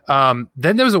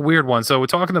 Then there was a weird one. So we're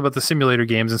talking about the simulator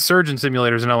games, and Surgeon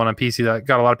Simulator is another one on PC that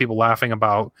got a lot of people laughing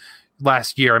about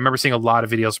last year. I remember seeing a lot of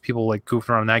videos of people like goofing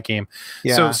around in that game.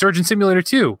 Yeah. So Surgeon Simulator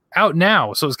 2 out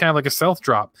now. So it's kind of like a stealth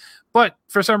drop. But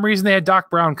for some reason they had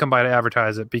Doc Brown come by to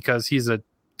advertise it because he's a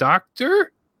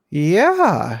doctor.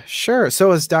 Yeah, sure.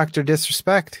 So is Dr.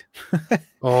 Disrespect.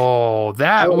 Oh,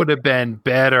 that would have been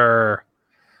better.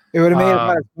 It would have made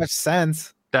about as much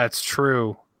sense. That's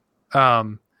true.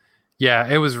 Yeah,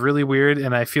 it was really weird,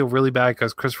 and I feel really bad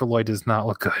because Christopher Lloyd does not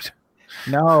look good.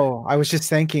 No, I was just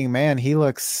thinking, man, he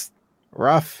looks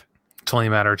rough. It's only a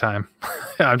matter of time.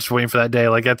 I'm just waiting for that day.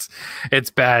 Like it's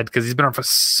bad because he's been on for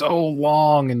so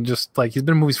long, and just like he's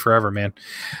been in movies forever, man.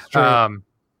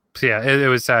 So yeah, it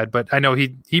was sad, but I know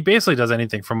he basically does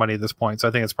anything for money at this point. So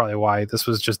I think that's probably why this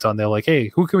was just done. They're like, hey,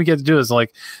 who can we get to do this? And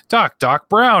like, Doc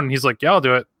Brown. He's like, yeah, I'll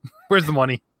do it. Where's the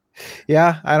money?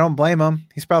 Yeah, I don't blame him.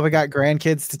 He's probably got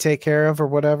grandkids to take care of or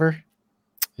whatever.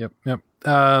 Yep.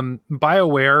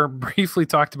 BioWare briefly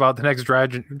talked about the next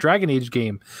Dragon Age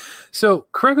game. So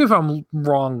correct me if I'm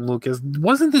wrong, Lucas.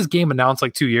 Wasn't this game announced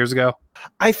like 2 years ago?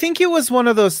 I think it was one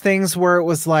of those things where it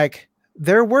was like,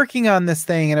 they're working on this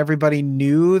thing and everybody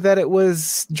knew that it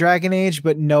was Dragon Age,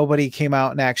 but nobody came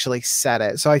out and actually said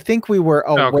it. So I think we were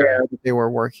aware that they were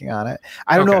working on it.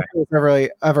 I don't know if it was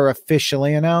ever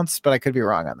officially announced, but I could be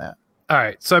wrong on that. All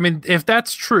right. So, I mean, if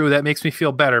that's true, that makes me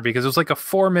feel better because it was like a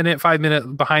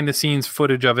 5-minute behind the scenes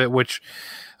footage of it, which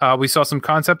we saw some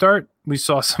concept art. We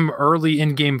saw some early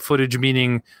in-game footage,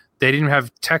 meaning they didn't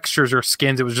have textures or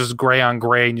skins. It was just gray on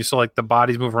gray. And you saw like the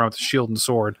bodies move around with the shield and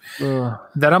sword.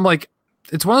 That I'm like,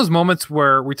 it's one of those moments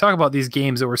where we talk about these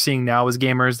games that we're seeing now as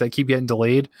gamers that keep getting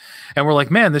delayed. And we're like,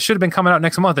 man, this should have been coming out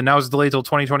next month. And now it's delayed till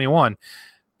 2021.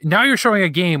 Now you're showing a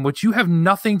game which you have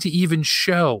nothing to even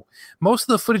show. Most of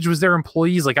the footage was their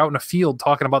employees like out in a field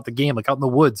talking about the game, like out in the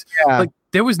woods. Yeah. Like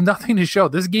there was nothing to show.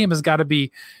 This game has got to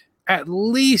be at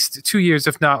least 2 years,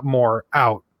 if not more,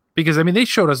 out. Because I mean, they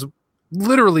showed us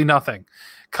literally nothing.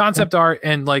 Concept art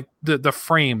and like the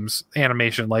frames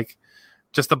animation, like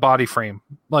just the body frame.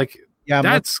 Like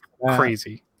that's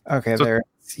crazy. Okay, so, there.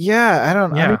 Yeah, I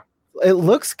don't know. It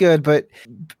looks good, but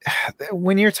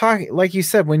when you're talking, like you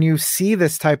said, when you see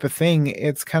this type of thing,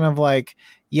 it's kind of like,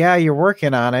 yeah, you're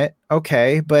working on it.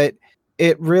 Okay. But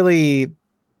it really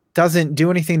doesn't do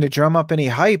anything to drum up any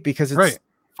hype because it's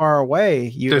far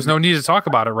away. There's no need to talk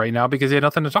about it right now because you had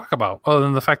nothing to talk about other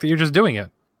than the fact that you're just doing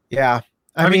it. Yeah.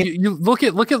 I mean, you look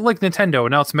at like Nintendo.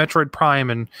 Now it's Metroid Prime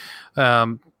and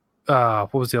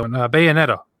what was the other one?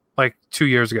 Bayonetta like 2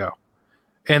 years ago.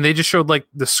 And they just showed like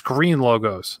the screen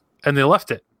logos. And they left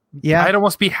it. Yeah, I'd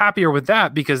almost be happier with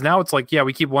that because now it's like, yeah,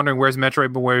 we keep wondering where's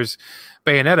Metroid, but where's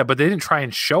Bayonetta, but they didn't try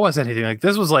and show us anything. Like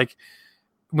this was like,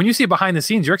 when you see behind the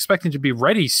scenes, you're expecting to be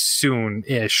ready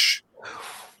soon-ish.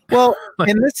 Well,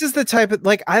 and this is the type of,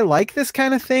 like, I like this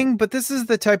kind of thing, but this is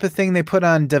the type of thing they put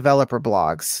on developer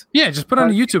blogs. Yeah, just put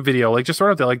on a YouTube video, like just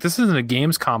sort of there. Like this isn't a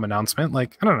Gamescom announcement.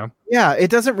 Like, I don't know. Yeah,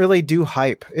 it doesn't really do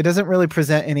hype. It doesn't really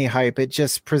present any hype. It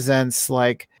just presents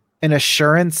like an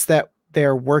assurance that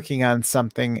they're working on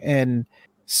something, and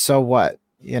so what,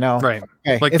 you know? Right.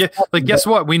 Okay. Like guess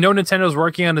what? We know Nintendo's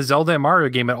working on a Zelda and Mario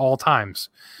game at all times.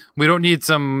 We don't need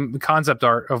some concept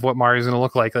art of what Mario's going to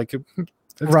look like. Like,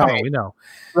 right. We know.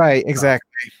 Right.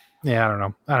 Exactly. Yeah.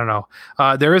 I don't know.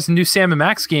 There is a new Sam &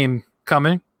 Max game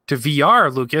coming to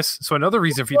VR, Lucas. So another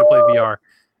reason for you to play VR.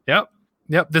 Yep.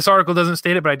 This article doesn't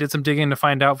state it, but I did some digging to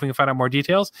find out if we can find out more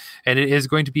details. And it is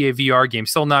going to be a VR game.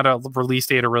 Still not a release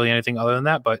date or really anything other than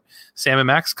that, but Sam &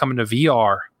 Max coming to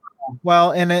VR.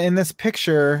 Well, in this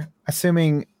picture,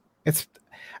 assuming it's,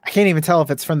 I can't even tell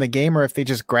if it's from the game or if they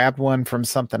just grabbed one from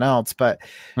something else, but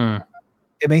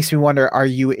it makes me wonder, are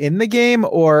you in the game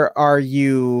or are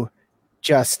you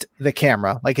just the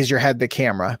camera? Like, is your head the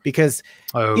camera? Because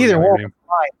either one is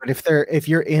fine, but if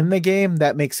you're in the game,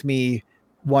 that makes me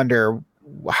wonder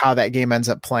how that game ends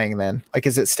up playing then. Like,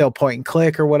 is it still point and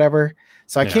click or whatever?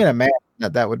 So I can't imagine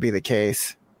that would be the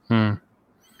case. I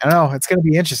don't know. It's going to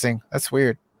be interesting. That's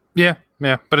weird. Yeah.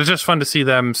 Yeah, but it's just fun to see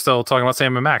them still talking about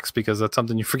Sam and Max because that's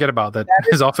something you forget about that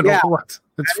is often overlooked.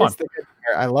 It's fun.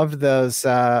 I loved those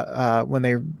when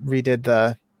they redid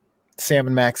the Sam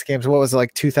and Max games. What was it,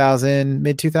 like 2000,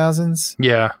 mid 2000s?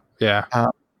 Yeah.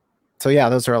 So yeah,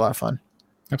 those are a lot of fun.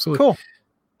 Absolutely. Cool.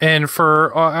 And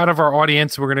for out of our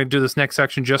audience, we're going to do this next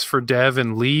section just for Dev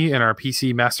and Lee in our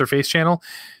PC Masterface channel.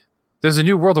 There's a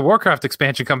new World of Warcraft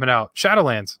expansion coming out,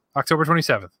 Shadowlands, October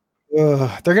 27th.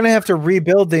 They're gonna have to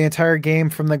rebuild the entire game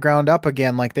from the ground up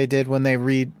again, like they did when they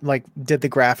did the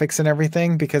graphics and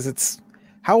everything. Because it's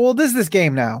how old is this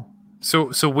game now?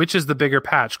 So which is the bigger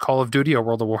patch, Call of Duty or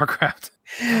World of Warcraft?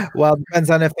 Well, it depends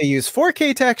on if they use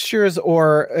 4K textures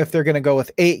or if they're gonna go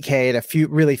with 8K to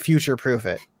really future proof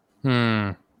it.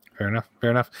 Fair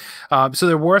enough. So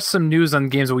there were some news on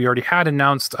games that we already had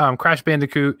announced. Crash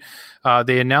Bandicoot,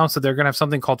 they announced that they're going to have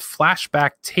something called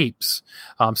flashback tapes.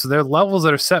 So they're levels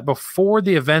that are set before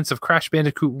the events of Crash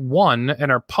Bandicoot 1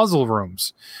 and are puzzle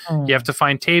rooms. You have to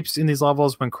find tapes in these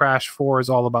levels when Crash 4 is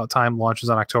All About Time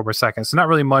launches on October 2nd. So not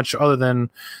really much other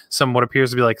than some what appears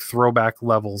to be like throwback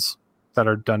levels that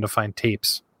are done to find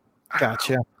tapes.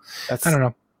 Gotcha. I don't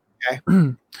know.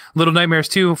 Okay. Little Nightmares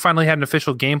 2 finally had an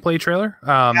official gameplay trailer,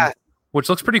 which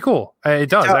looks pretty cool. It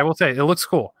does. I will say it looks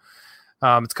cool.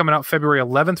 It's coming out February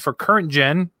 11th for current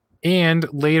gen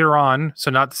and later on,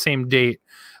 so not the same date,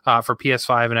 for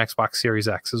PS5 and Xbox Series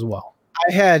X as well.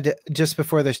 I had just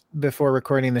before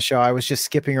recording the show, I was just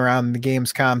skipping around the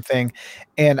Gamescom thing,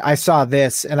 and I saw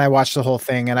this and I watched the whole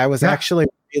thing, and I was actually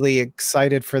really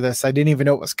excited for this. I didn't even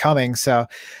know it was coming, so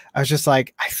I was just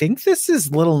like, I think this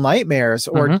is Little Nightmares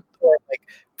or like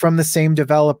from the same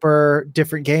developer,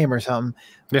 different game or something.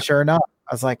 Yeah. Sure enough,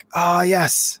 I was like, oh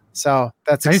yes. So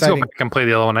that's exciting. I need to go back and play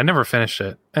the other one. I never finished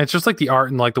it. And it's just like the art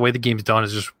and like the way the game's done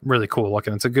is just really cool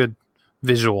looking. It's a good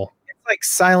visual. It's like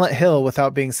Silent Hill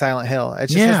without being Silent Hill. It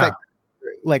just has that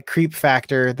like creep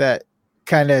factor that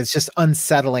kind of is just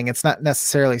unsettling. It's not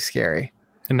necessarily scary.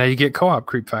 And now you get co-op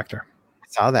creep factor. I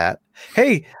saw that.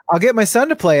 Hey, I'll get my son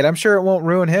to play it. I'm sure it won't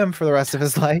ruin him for the rest of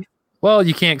his life. Well,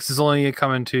 you can't because it's only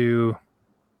coming to...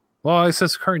 Well, it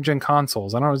says current gen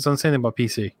consoles. I don't know. It doesn't say anything about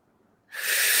PC.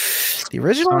 The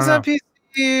original was on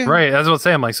PC. Right. That's what I'm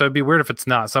saying. Like, so it'd be weird if it's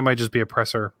not. So it might just be a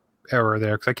presser error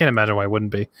there because I can't imagine why it wouldn't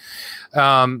be.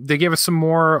 They gave us some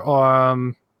more,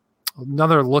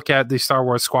 another look at the Star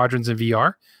Wars Squadrons in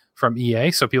VR from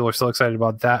EA. So people are still excited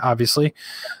about that, obviously.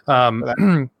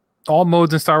 All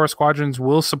modes in Star Wars Squadrons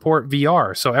will support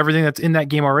VR. So everything that's in that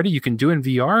game already, you can do in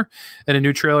VR. And a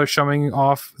new trailer showing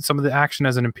off some of the action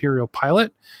as an Imperial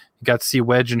pilot. You got to see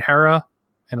Wedge and Hera,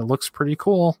 and it looks pretty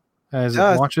cool as it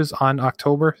launches on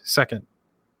October 2nd.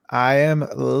 I am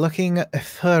looking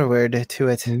forward to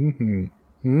it.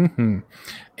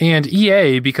 And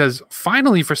EA, because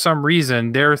finally, for some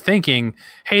reason, they're thinking,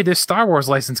 hey, this Star Wars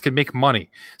license can make money.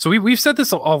 So we've said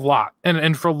this a lot,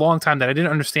 and for a long time, that I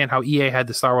didn't understand how EA had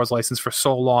the Star Wars license for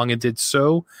so long and did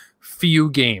so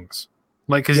few games.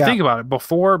 Like, because you think about it,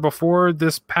 before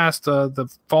this past the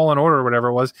Fallen Order or whatever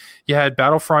it was, you had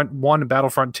Battlefront 1 and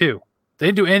Battlefront 2. They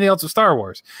didn't do anything else with Star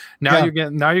Wars. Now you're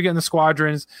getting the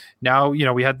Squadrons. Now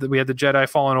we had the Jedi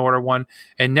Fallen Order one,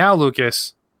 and now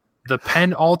Lucas, the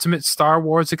penultimate Star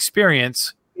Wars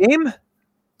experience game,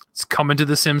 it's coming to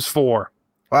The Sims 4.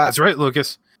 Wow. That's right,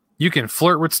 Lucas. You can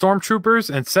flirt with stormtroopers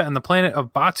and set in the planet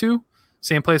of Batu,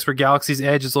 same place where Galaxy's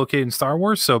Edge is located in Star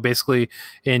Wars. So basically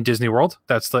in Disney World,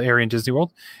 that's the area in Disney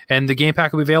World. And the game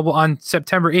pack will be available on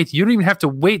September 8th. You don't even have to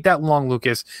wait that long,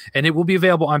 Lucas. And it will be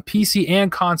available on PC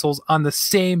and consoles on the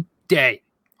same day.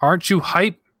 Aren't you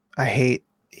hype? I hate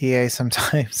EA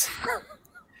sometimes.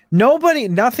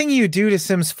 Nothing you do to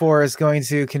Sims 4 is going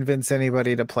to convince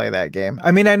anybody to play that game.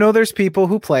 I mean, I know there's people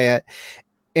who play it,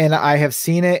 and I have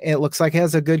seen it. It looks like it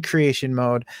has a good creation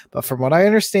mode. But from what I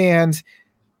understand,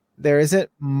 there isn't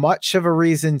much of a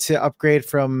reason to upgrade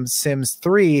from Sims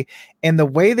 3. And the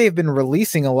way they've been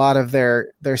releasing a lot of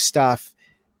their stuff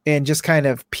and just kind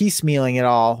of piecemealing it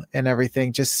all and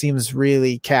everything just seems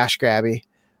really cash grabby.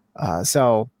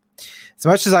 So as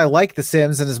much as I like The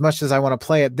Sims and as much as I want to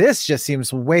play it, this just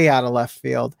seems way out of left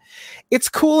field. It's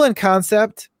cool in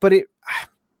concept, but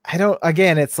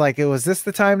it's like, was this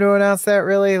the time to announce that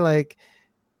really? Like,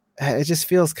 it just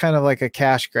feels kind of like a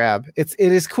cash grab. It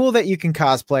is cool that you can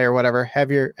cosplay or whatever, have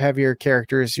your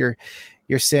characters, your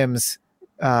Sims,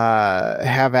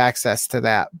 have access to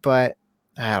that. But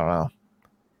I don't know.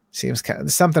 Seems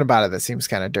something about it that seems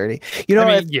kind of dirty.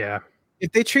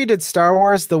 If they treated Star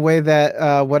Wars the way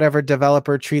that whatever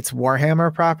developer treats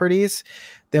Warhammer properties,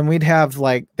 then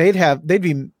they'd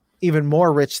be even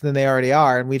more rich than they already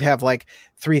are, and we'd have like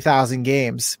 3,000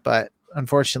 games. But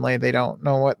unfortunately they don't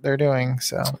know what they're doing.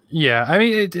 So Yeah, I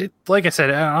mean, like I said,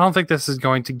 I don't think this is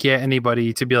going to get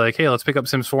anybody to be like, hey, let's pick up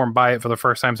Sims 4 and buy it for the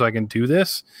first time so I can do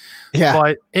this. yeah,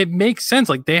 But it makes sense.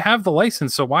 Like, they have the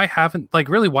license, so why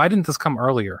didn't this come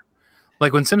earlier?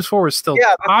 Like, when Sims 4 was still Yeah,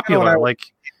 that's kinda popular, what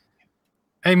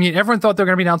I mean, everyone thought they were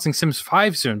going to be announcing Sims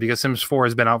 5 soon because Sims 4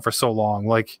 has been out for so long.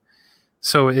 Like,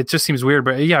 so it just seems weird.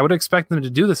 But yeah, I would expect them to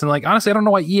do this. And like, honestly, I don't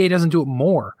know why EA doesn't do it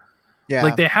more. yeah.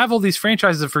 Like, they have all these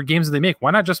franchises for games that they make.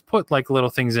 Why not just put like little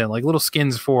things in, like little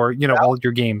skins for, all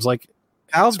your games? Like,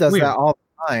 Valve does weird. that all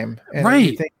the time, and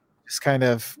Right. you think just kind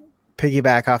of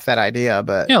piggyback off that idea,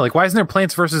 but yeah, like why isn't there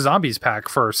Plants vs Zombies pack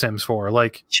for Sims 4?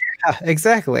 Like, yeah,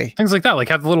 exactly. things like that. Like,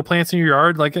 have the little plants in your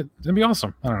yard. Like, it'd be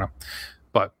awesome. I don't know.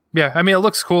 But yeah, I mean, it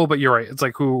looks cool, but you're right. It's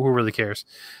like, who really cares?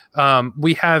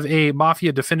 We have a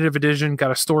Mafia Definitive Edition,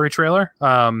 got a story trailer.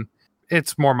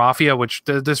 It's more Mafia, which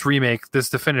this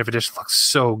Definitive Edition looks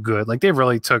so good. Like, they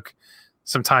really took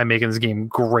some time making this game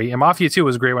great. And Mafia 2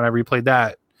 was great when I replayed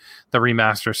the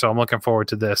remaster. So I'm looking forward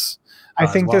to this. I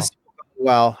think as well. this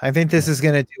well. I think this is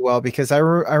going to do well because I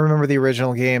remember the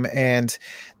original game and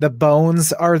the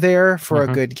bones are there for a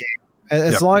good game.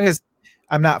 As long as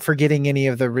I'm not forgetting any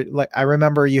of the I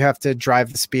remember you have to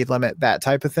drive the speed limit, that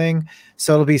type of thing.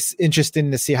 So it'll be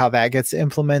interesting to see how that gets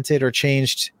implemented or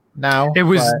changed now. It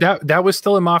was that was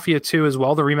still in Mafia 2 as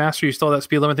well. The remaster, you still have that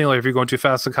speed limit thing. Like, if you're going too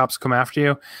fast, the cops come after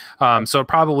you. So it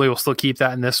probably will still keep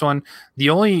that in this one. The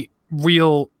only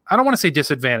real, I don't want to say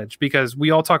disadvantage, because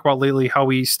we all talk about lately how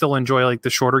we still enjoy like the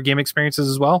shorter game experiences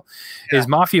as well, is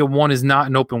Mafia 1 is not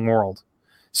an open world.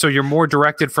 So you're more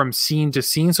directed from scene to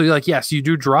scene. So you're like, yes, you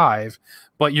do drive,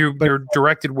 but you're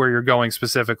directed where you're going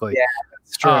specifically. Yeah,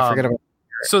 that's true. I forget about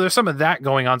so there's some of that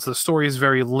going on. So the story is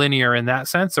very linear in that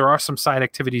sense. There are some side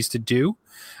activities to do,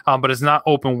 but it's not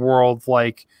open world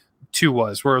like 2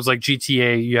 was, where it was like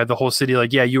GTA. You had the whole city.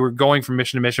 Like, yeah, you were going from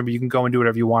mission to mission, but you can go and do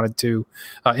whatever you wanted to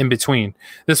in between.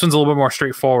 This one's a little bit more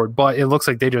straightforward, but it looks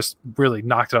like they just really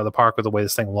knocked it out of the park with the way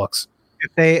this thing looks.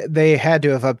 they had to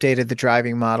have updated the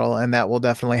driving model, and that will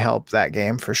definitely help that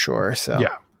game for sure. So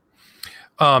yeah.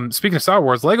 Speaking of Star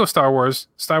Wars, Lego Star Wars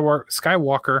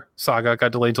Skywalker Saga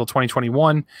got delayed until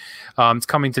 2021. It's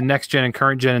coming to next gen and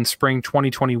current gen in spring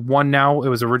 2021 now. It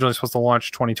was originally supposed to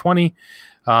launch 2020,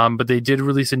 but they did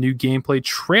release a new gameplay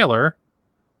trailer,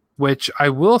 which I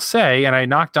will say, and I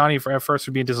knocked Donnie at first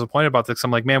for being disappointed about this.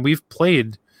 I'm like, man, we've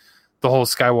played the whole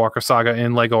Skywalker Saga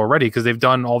in Lego already, because they've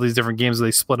done all these different games. They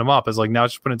split them up. It's like, now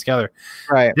just put it together.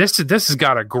 right. This has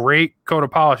got a great coat of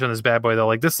polish on this bad boy, though.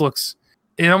 Like, this looks...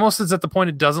 It almost is at the point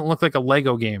it doesn't look like a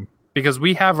Lego game, because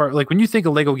we have our, like, when you think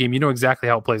of Lego game, you know exactly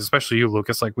how it plays, especially you,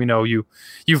 Lucas. Like, we know you've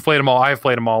played them all. I've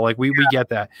played them all. Like, we get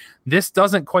that. This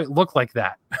doesn't quite look like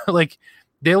that. Like,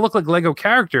 they look like Lego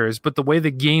characters, but the way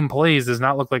the game plays does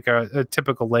not look like a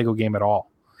typical Lego game at all.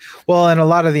 Well, and a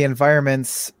lot of the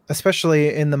environments,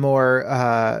 especially in the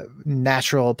more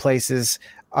natural places,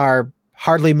 are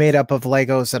hardly made up of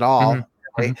Legos at all.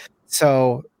 Mm-hmm. Really.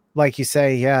 So, like you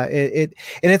say, yeah, and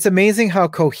it's amazing how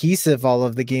cohesive all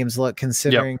of the games look,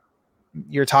 considering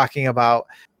you're talking about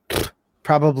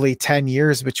probably 10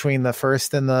 years between the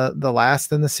first and the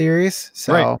last in the series.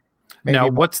 So right. Now,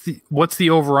 more. what's the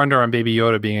over under on Baby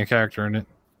Yoda being a character in it?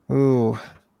 Ooh,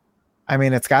 I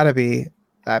mean, it's got to be.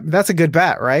 That's a good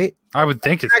bet, right? I would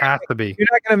think it has to be. You're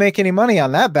not going to make any money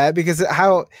on that bet, because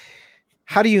how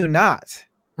do you not?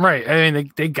 Right. I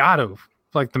mean, they got to.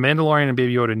 Like, the Mandalorian and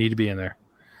Baby Yoda need to be in there.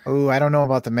 Oh, I don't know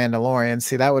about the Mandalorian.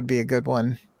 See, that would be a good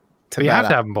one. But you have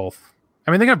to have them both.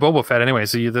 I mean, they got Boba Fett anyway,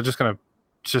 so they're just going to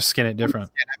just skin it different.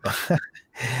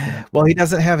 Well, he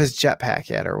doesn't have his jetpack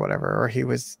yet or whatever, or he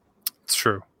was... It's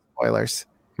true. Spoilers.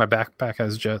 My backpack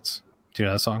has jets. Do you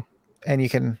know that song? And you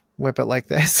can whip it like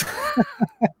this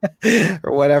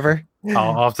or whatever.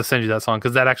 I'll have to send you that song,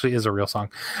 because that actually is a real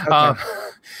song. Okay.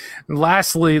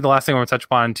 Lastly, the last thing I want to touch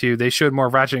upon too, they showed more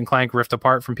Ratchet and Clank Rift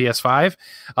Apart from PS5.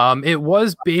 It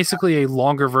was basically a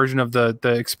longer version of the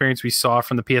experience we saw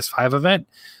from the PS5 event,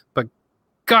 but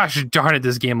gosh darn it,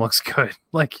 this game looks good.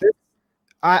 Like,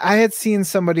 I had seen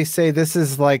somebody say this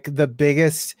is like the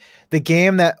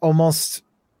game that almost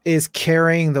is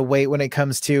carrying the weight when it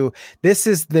comes to this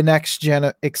is the next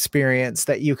gen experience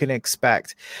that you can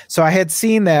expect. So I had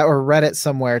seen that or read it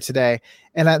somewhere today,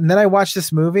 and then I watched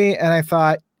this movie and I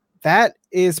thought that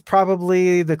is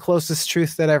probably the closest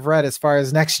truth that I've read as far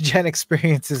as next gen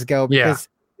experiences go, because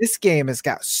this game has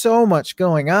got so much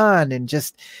going on and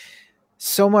just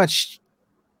so much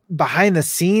behind the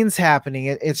scenes happening.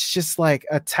 It's just like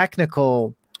a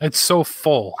technical. It's so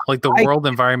full. Like, the world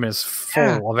environment is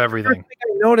full of everything. First thing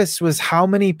I noticed was how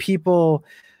many people,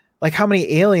 like how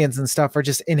many aliens and stuff are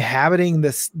just inhabiting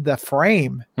the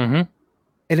frame. Mm-hmm.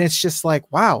 and it's just like,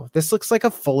 wow, this looks like a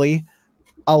fully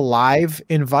alive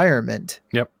environment.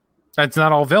 Yep. It's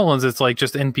not all villains. It's like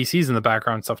just NPCs in the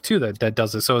background and stuff too that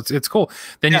does it. So it's cool.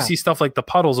 Then you see stuff like the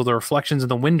puddles or the reflections in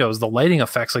the windows, the lighting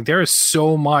effects. Like there is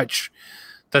so much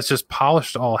that's just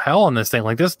polished all hell on this thing.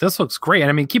 Like this looks great. And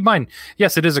I mean, keep in mind,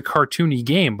 yes, it is a cartoony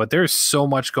game, but there's so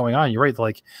much going on. You're right.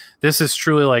 Like this is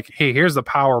truly like, hey, here's the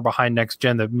power behind next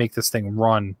gen to make this thing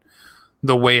run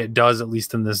the way it does, at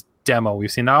least in this demo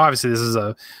we've seen. Now, obviously, this is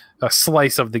a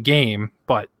slice of the game,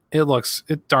 but it's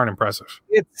darn impressive.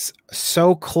 It's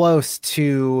so close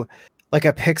to like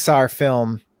a Pixar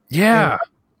film. Yeah.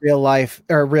 Real life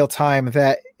or real time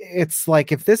that it's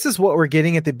like, if this is what we're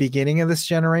getting at the beginning of this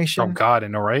generation. Oh God, I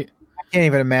know, right? I can't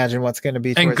even imagine what's going to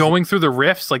be. And going through the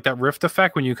rifts, like that rift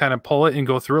effect when you kind of pull it and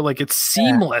go through it, like it's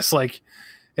seamless. Like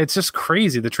it's just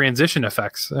crazy, the transition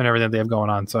effects and everything they have going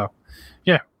on. So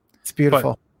yeah, it's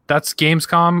beautiful. But that's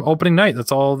Gamescom opening night.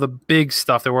 That's all the big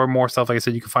stuff. There were more stuff. Like I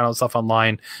said, you can find out stuff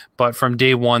online, but from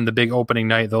day one, the big opening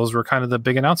night, those were kind of the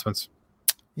big announcements.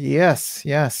 Yes.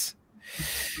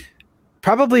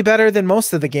 Probably better than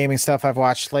most of the gaming stuff I've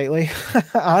watched lately,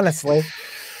 honestly.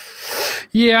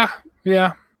 Yeah.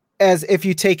 As if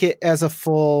you take it as a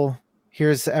full,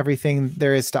 here's everything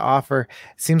there is to offer.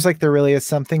 It seems like there really is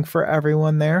something for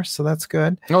everyone there, so that's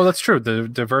good. Oh, that's true. The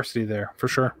diversity there, for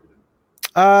sure.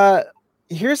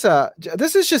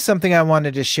 This is just something I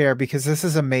wanted to share because this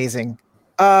is amazing.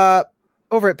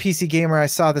 Over at PC Gamer, I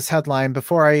saw this headline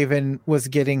before I even was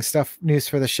getting news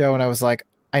for the show, and I was like,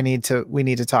 we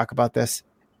need to talk about this.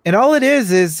 And all it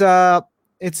is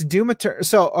it's Doom Eternal.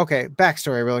 So, okay,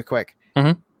 backstory really quick.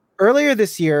 Mm-hmm. Earlier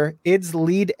this year, id's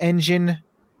lead engine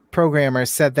programmer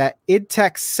said that id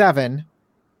Tech 7,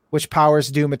 which powers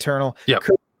Doom Eternal,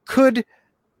 could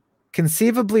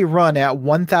conceivably run at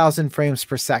 1,000 frames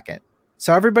per second.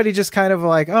 So everybody just kind of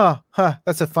like,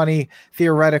 that's a funny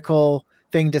theoretical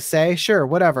thing to say. Sure,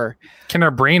 whatever. Can our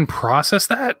brain process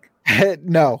that?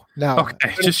 No.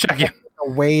 Okay, just checking. A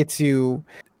way to,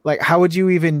 like, how would you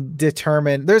even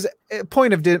determine? There's a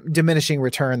point of diminishing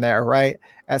return there, right?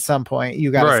 At some point,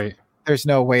 you got right. There's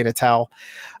no way to tell.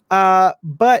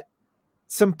 But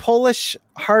some Polish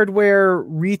hardware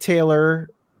retailer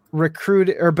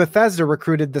Bethesda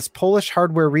recruited this Polish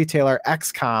hardware retailer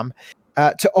XCOM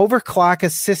to overclock a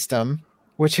system,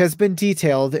 which has been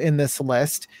detailed in this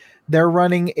list. They're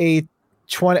running an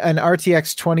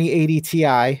RTX 2080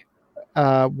 Ti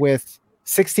with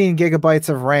 16 gigabytes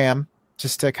of RAM,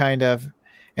 just to kind of,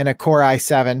 and a Core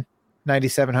i7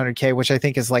 9700K, which I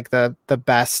think is like the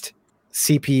best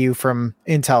CPU from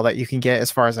Intel that you can get,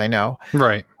 as far as I know.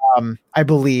 Right. I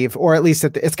believe, or at least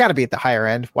it's got to be at the higher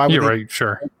end. Why would right?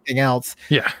 Sure. Anything else?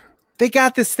 Yeah. They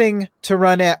got this thing to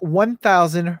run at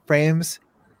 1,000 frames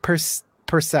per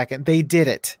second. They did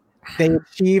it. They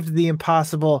achieved the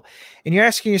impossible. And you're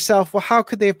asking yourself, well, how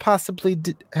could they possibly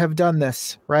have done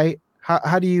this? Right?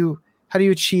 How do you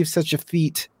achieve such a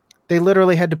feat? They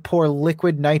literally had to pour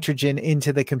liquid nitrogen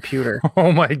into the computer.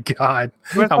 Oh my God.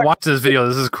 I watched this video.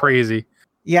 This is crazy.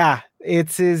 Yeah.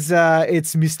 It's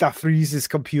Mr. Freeze's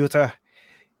computer.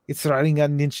 It's running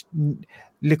on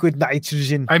liquid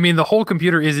nitrogen. I mean, the whole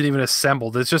computer isn't even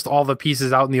assembled. It's just all the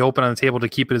pieces out in the open on the table to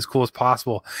keep it as cool as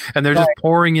possible. And they're just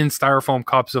pouring in styrofoam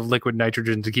cups of liquid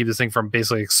nitrogen to keep this thing from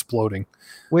basically exploding.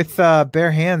 With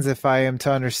bare hands, if I am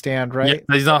to understand, right?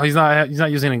 Yeah, he's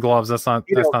not using any gloves. That's not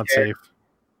safe.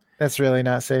 That's really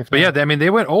not safe. But yeah, I mean,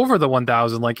 they went over the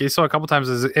 1,000. Like, I saw a couple times.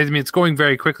 I mean, it's going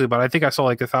very quickly, but I think I saw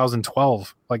like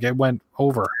 1,012. Like, it went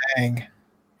over. Dang.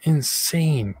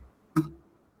 Insane.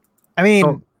 I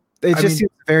mean, it just seems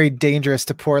very dangerous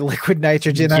to pour liquid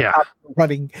nitrogen on a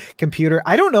running computer.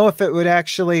 I don't know if it would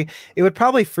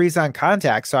probably freeze on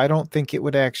contact, so I don't think it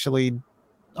would actually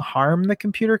harm the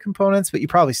computer components, but you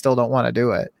probably still don't want to do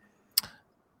it.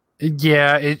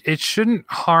 Yeah, it shouldn't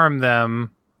harm them.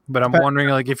 But I'm wondering,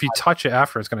 like, if you touch it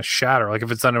after, it's going to shatter. Like, if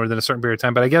it's done within a certain period of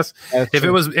time. But I guess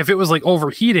if it was like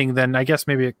overheating, then I guess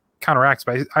maybe it counteracts.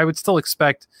 But I would still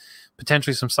expect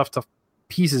potentially some stuff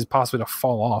pieces possibly to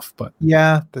fall off. But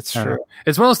yeah, that's true.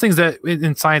 It's one of those things that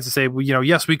in science to say, well,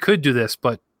 yes, we could do this,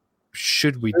 but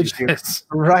should we do this?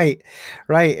 Right,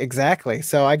 exactly.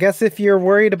 So I guess if you're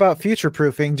worried about future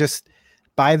proofing, just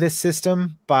buy this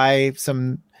system, buy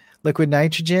some liquid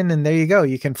nitrogen, and there you go.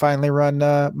 You can finally run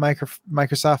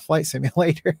Microsoft Flight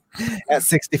Simulator at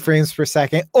 60 frames per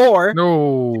second, or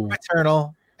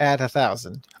Eternal at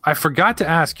 1,000. I forgot to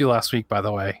ask you last week, by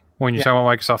the way, when you're talking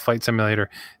about Microsoft Flight Simulator,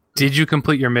 did you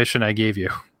complete your mission I gave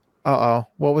you? What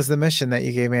was the mission that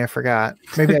you gave me? I forgot.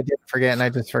 Maybe I didn't forget, and I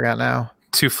just forgot now.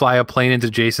 To fly a plane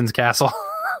into Jason's castle.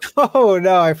 Oh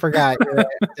no, I forgot. You're right.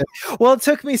 Well, it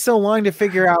took me so long to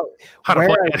figure out How to where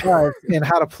play I was and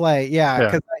how to play. Yeah, Yeah.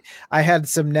 because I had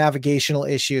some navigational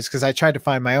issues because I tried to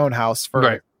find my own house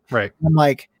first. Right. I'm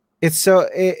like,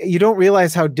 you don't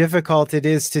realize how difficult it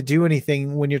is to do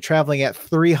anything when you're traveling at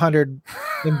 300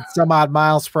 and some odd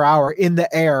miles per hour in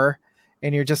the air,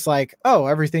 and you're just like, oh,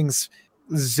 everything's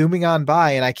zooming on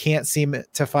by, and I can't seem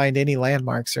to find any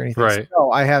landmarks or anything. Right.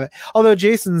 So I haven't. Although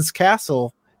Jason's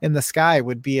castle in the sky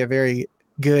would be a very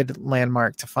good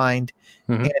landmark to find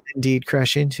Mhm. and indeed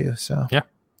crash into. So Yeah.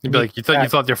 You'd be like, you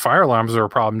thought your fire alarms were a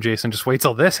problem, Jason. Just wait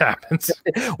till this happens.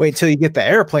 wait till you get the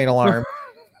airplane alarm.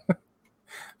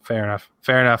 Fair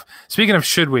enough. Speaking of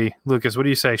should we, Lucas, what do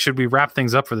you say? Should we wrap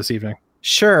things up for this evening?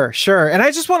 Sure. And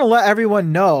I just want to let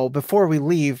everyone know before we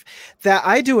leave that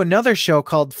I do another show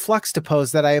called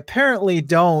Fluxtapose that I apparently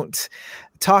don't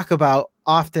talk about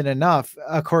often enough,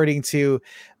 according to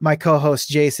my co-host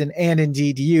Jason, and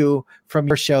indeed you from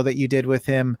your show that you did with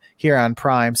him here on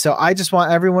Prime. So I just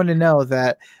want everyone to know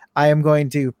that I am going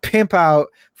to pimp out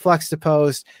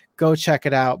Fluxtapose. Go check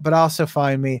it out, but also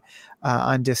find me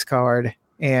on Discord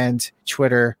and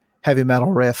Twitter. Heavy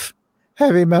Metal Riff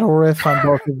on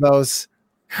both of those.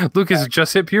 Lucas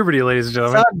just hit puberty, ladies and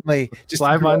gentlemen. Suddenly, just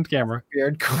Live on camera.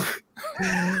 beard,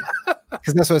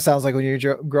 because that's what it sounds like when you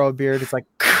grow a beard. It's like,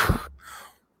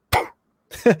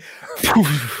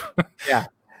 yeah.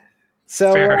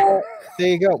 So there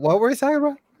you go. What were we talking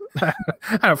about? I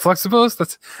don't know,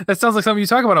 Fluxtapose? That sounds like something you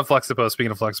talk about on Fluxtapose.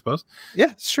 Speaking of Fluxtapose.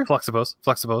 Yeah, it's true. Fluxtapose.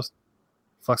 Fluxtapose.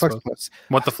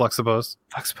 What the Fluxtapose?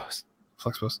 Fluxtapose.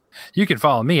 You can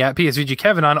follow me at PSVG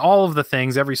Kevin on all of the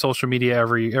things, every social media,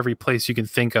 every place you can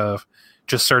think of.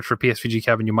 Just search for PSVG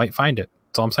Kevin. You might find it.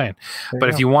 That's all I'm saying. But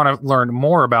if you want to learn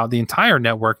more about the entire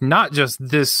network, not just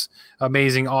this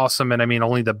amazing, awesome, and I mean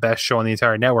only the best show on the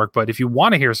entire network, but if you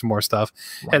want to hear some more stuff,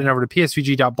 head on over to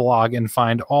psvg.blog and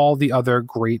find all the other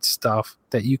great stuff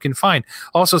that you can find.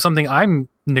 Also, something I'm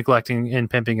neglecting and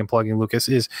pimping and plugging, Lucas,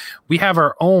 is we have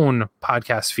our own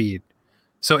podcast feed.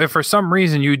 So if for some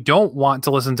reason you don't want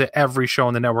to listen to every show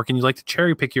on the network and you like to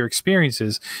cherry pick your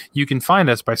experiences, you can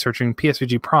find us by searching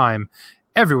PSVG Prime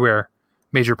everywhere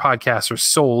major podcasts are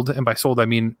sold. And by sold, I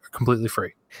mean completely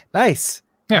free. Nice.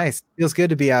 Yeah. Nice. Feels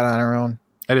good to be out on our own.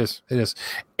 It is.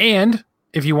 And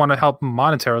if you want to help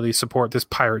monetarily support this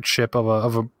pirate ship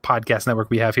of a podcast network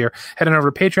we have here, head on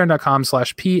over to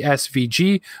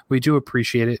patreon.com/PSVG. We do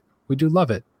appreciate it. We do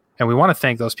love it. And we want to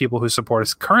thank those people who support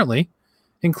us currently,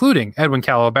 including Edwin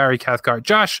Callow, Barry Cathcart,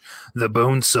 Josh, The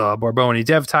Bonesaw, Borboni,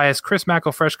 Dev Tyus, Chris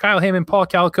McElfresh, Kyle Heyman, Paul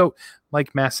Calicote,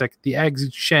 Mike Masick, The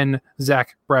Eggs Shen,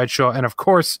 Zach Bradshaw, and of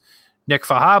course, Nick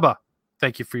Fahaba.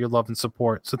 Thank you for your love and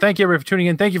support. So thank you everybody for tuning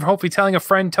in. Thank you for hopefully telling a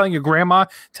friend, telling your grandma,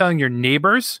 telling your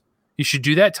neighbors. You should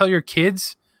do that. Tell your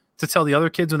kids to tell the other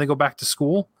kids when they go back to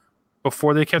school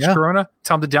before they catch Corona.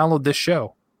 Tell them to download this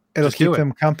show. It'll Just keep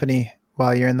them company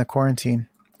while you're in the quarantine.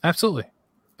 Absolutely.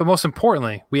 But most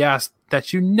importantly, we ask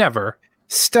that you never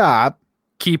stop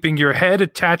keeping your head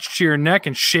attached to your neck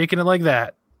and shaking it like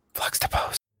that.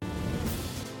 Fluxtapose.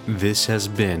 This has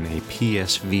been a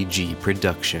PSVG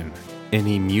production.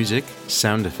 Any music,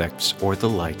 sound effects, or the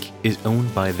like is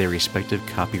owned by their respective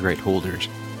copyright holders.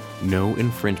 No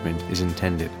infringement is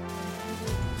intended.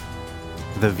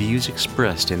 The views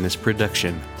expressed in this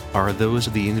production are those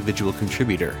of the individual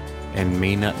contributor and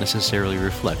may not necessarily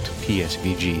reflect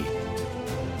PSVG.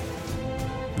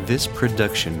 This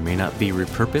production may not be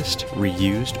repurposed,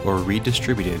 reused, or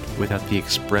redistributed without the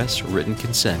express written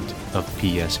consent of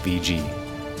PSVG.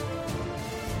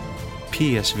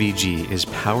 PSVG is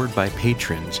powered by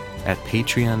patrons at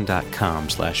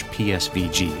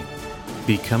patreon.com/PSVG.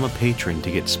 Become a patron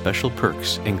to get special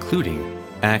perks, including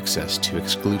access to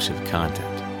exclusive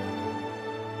content.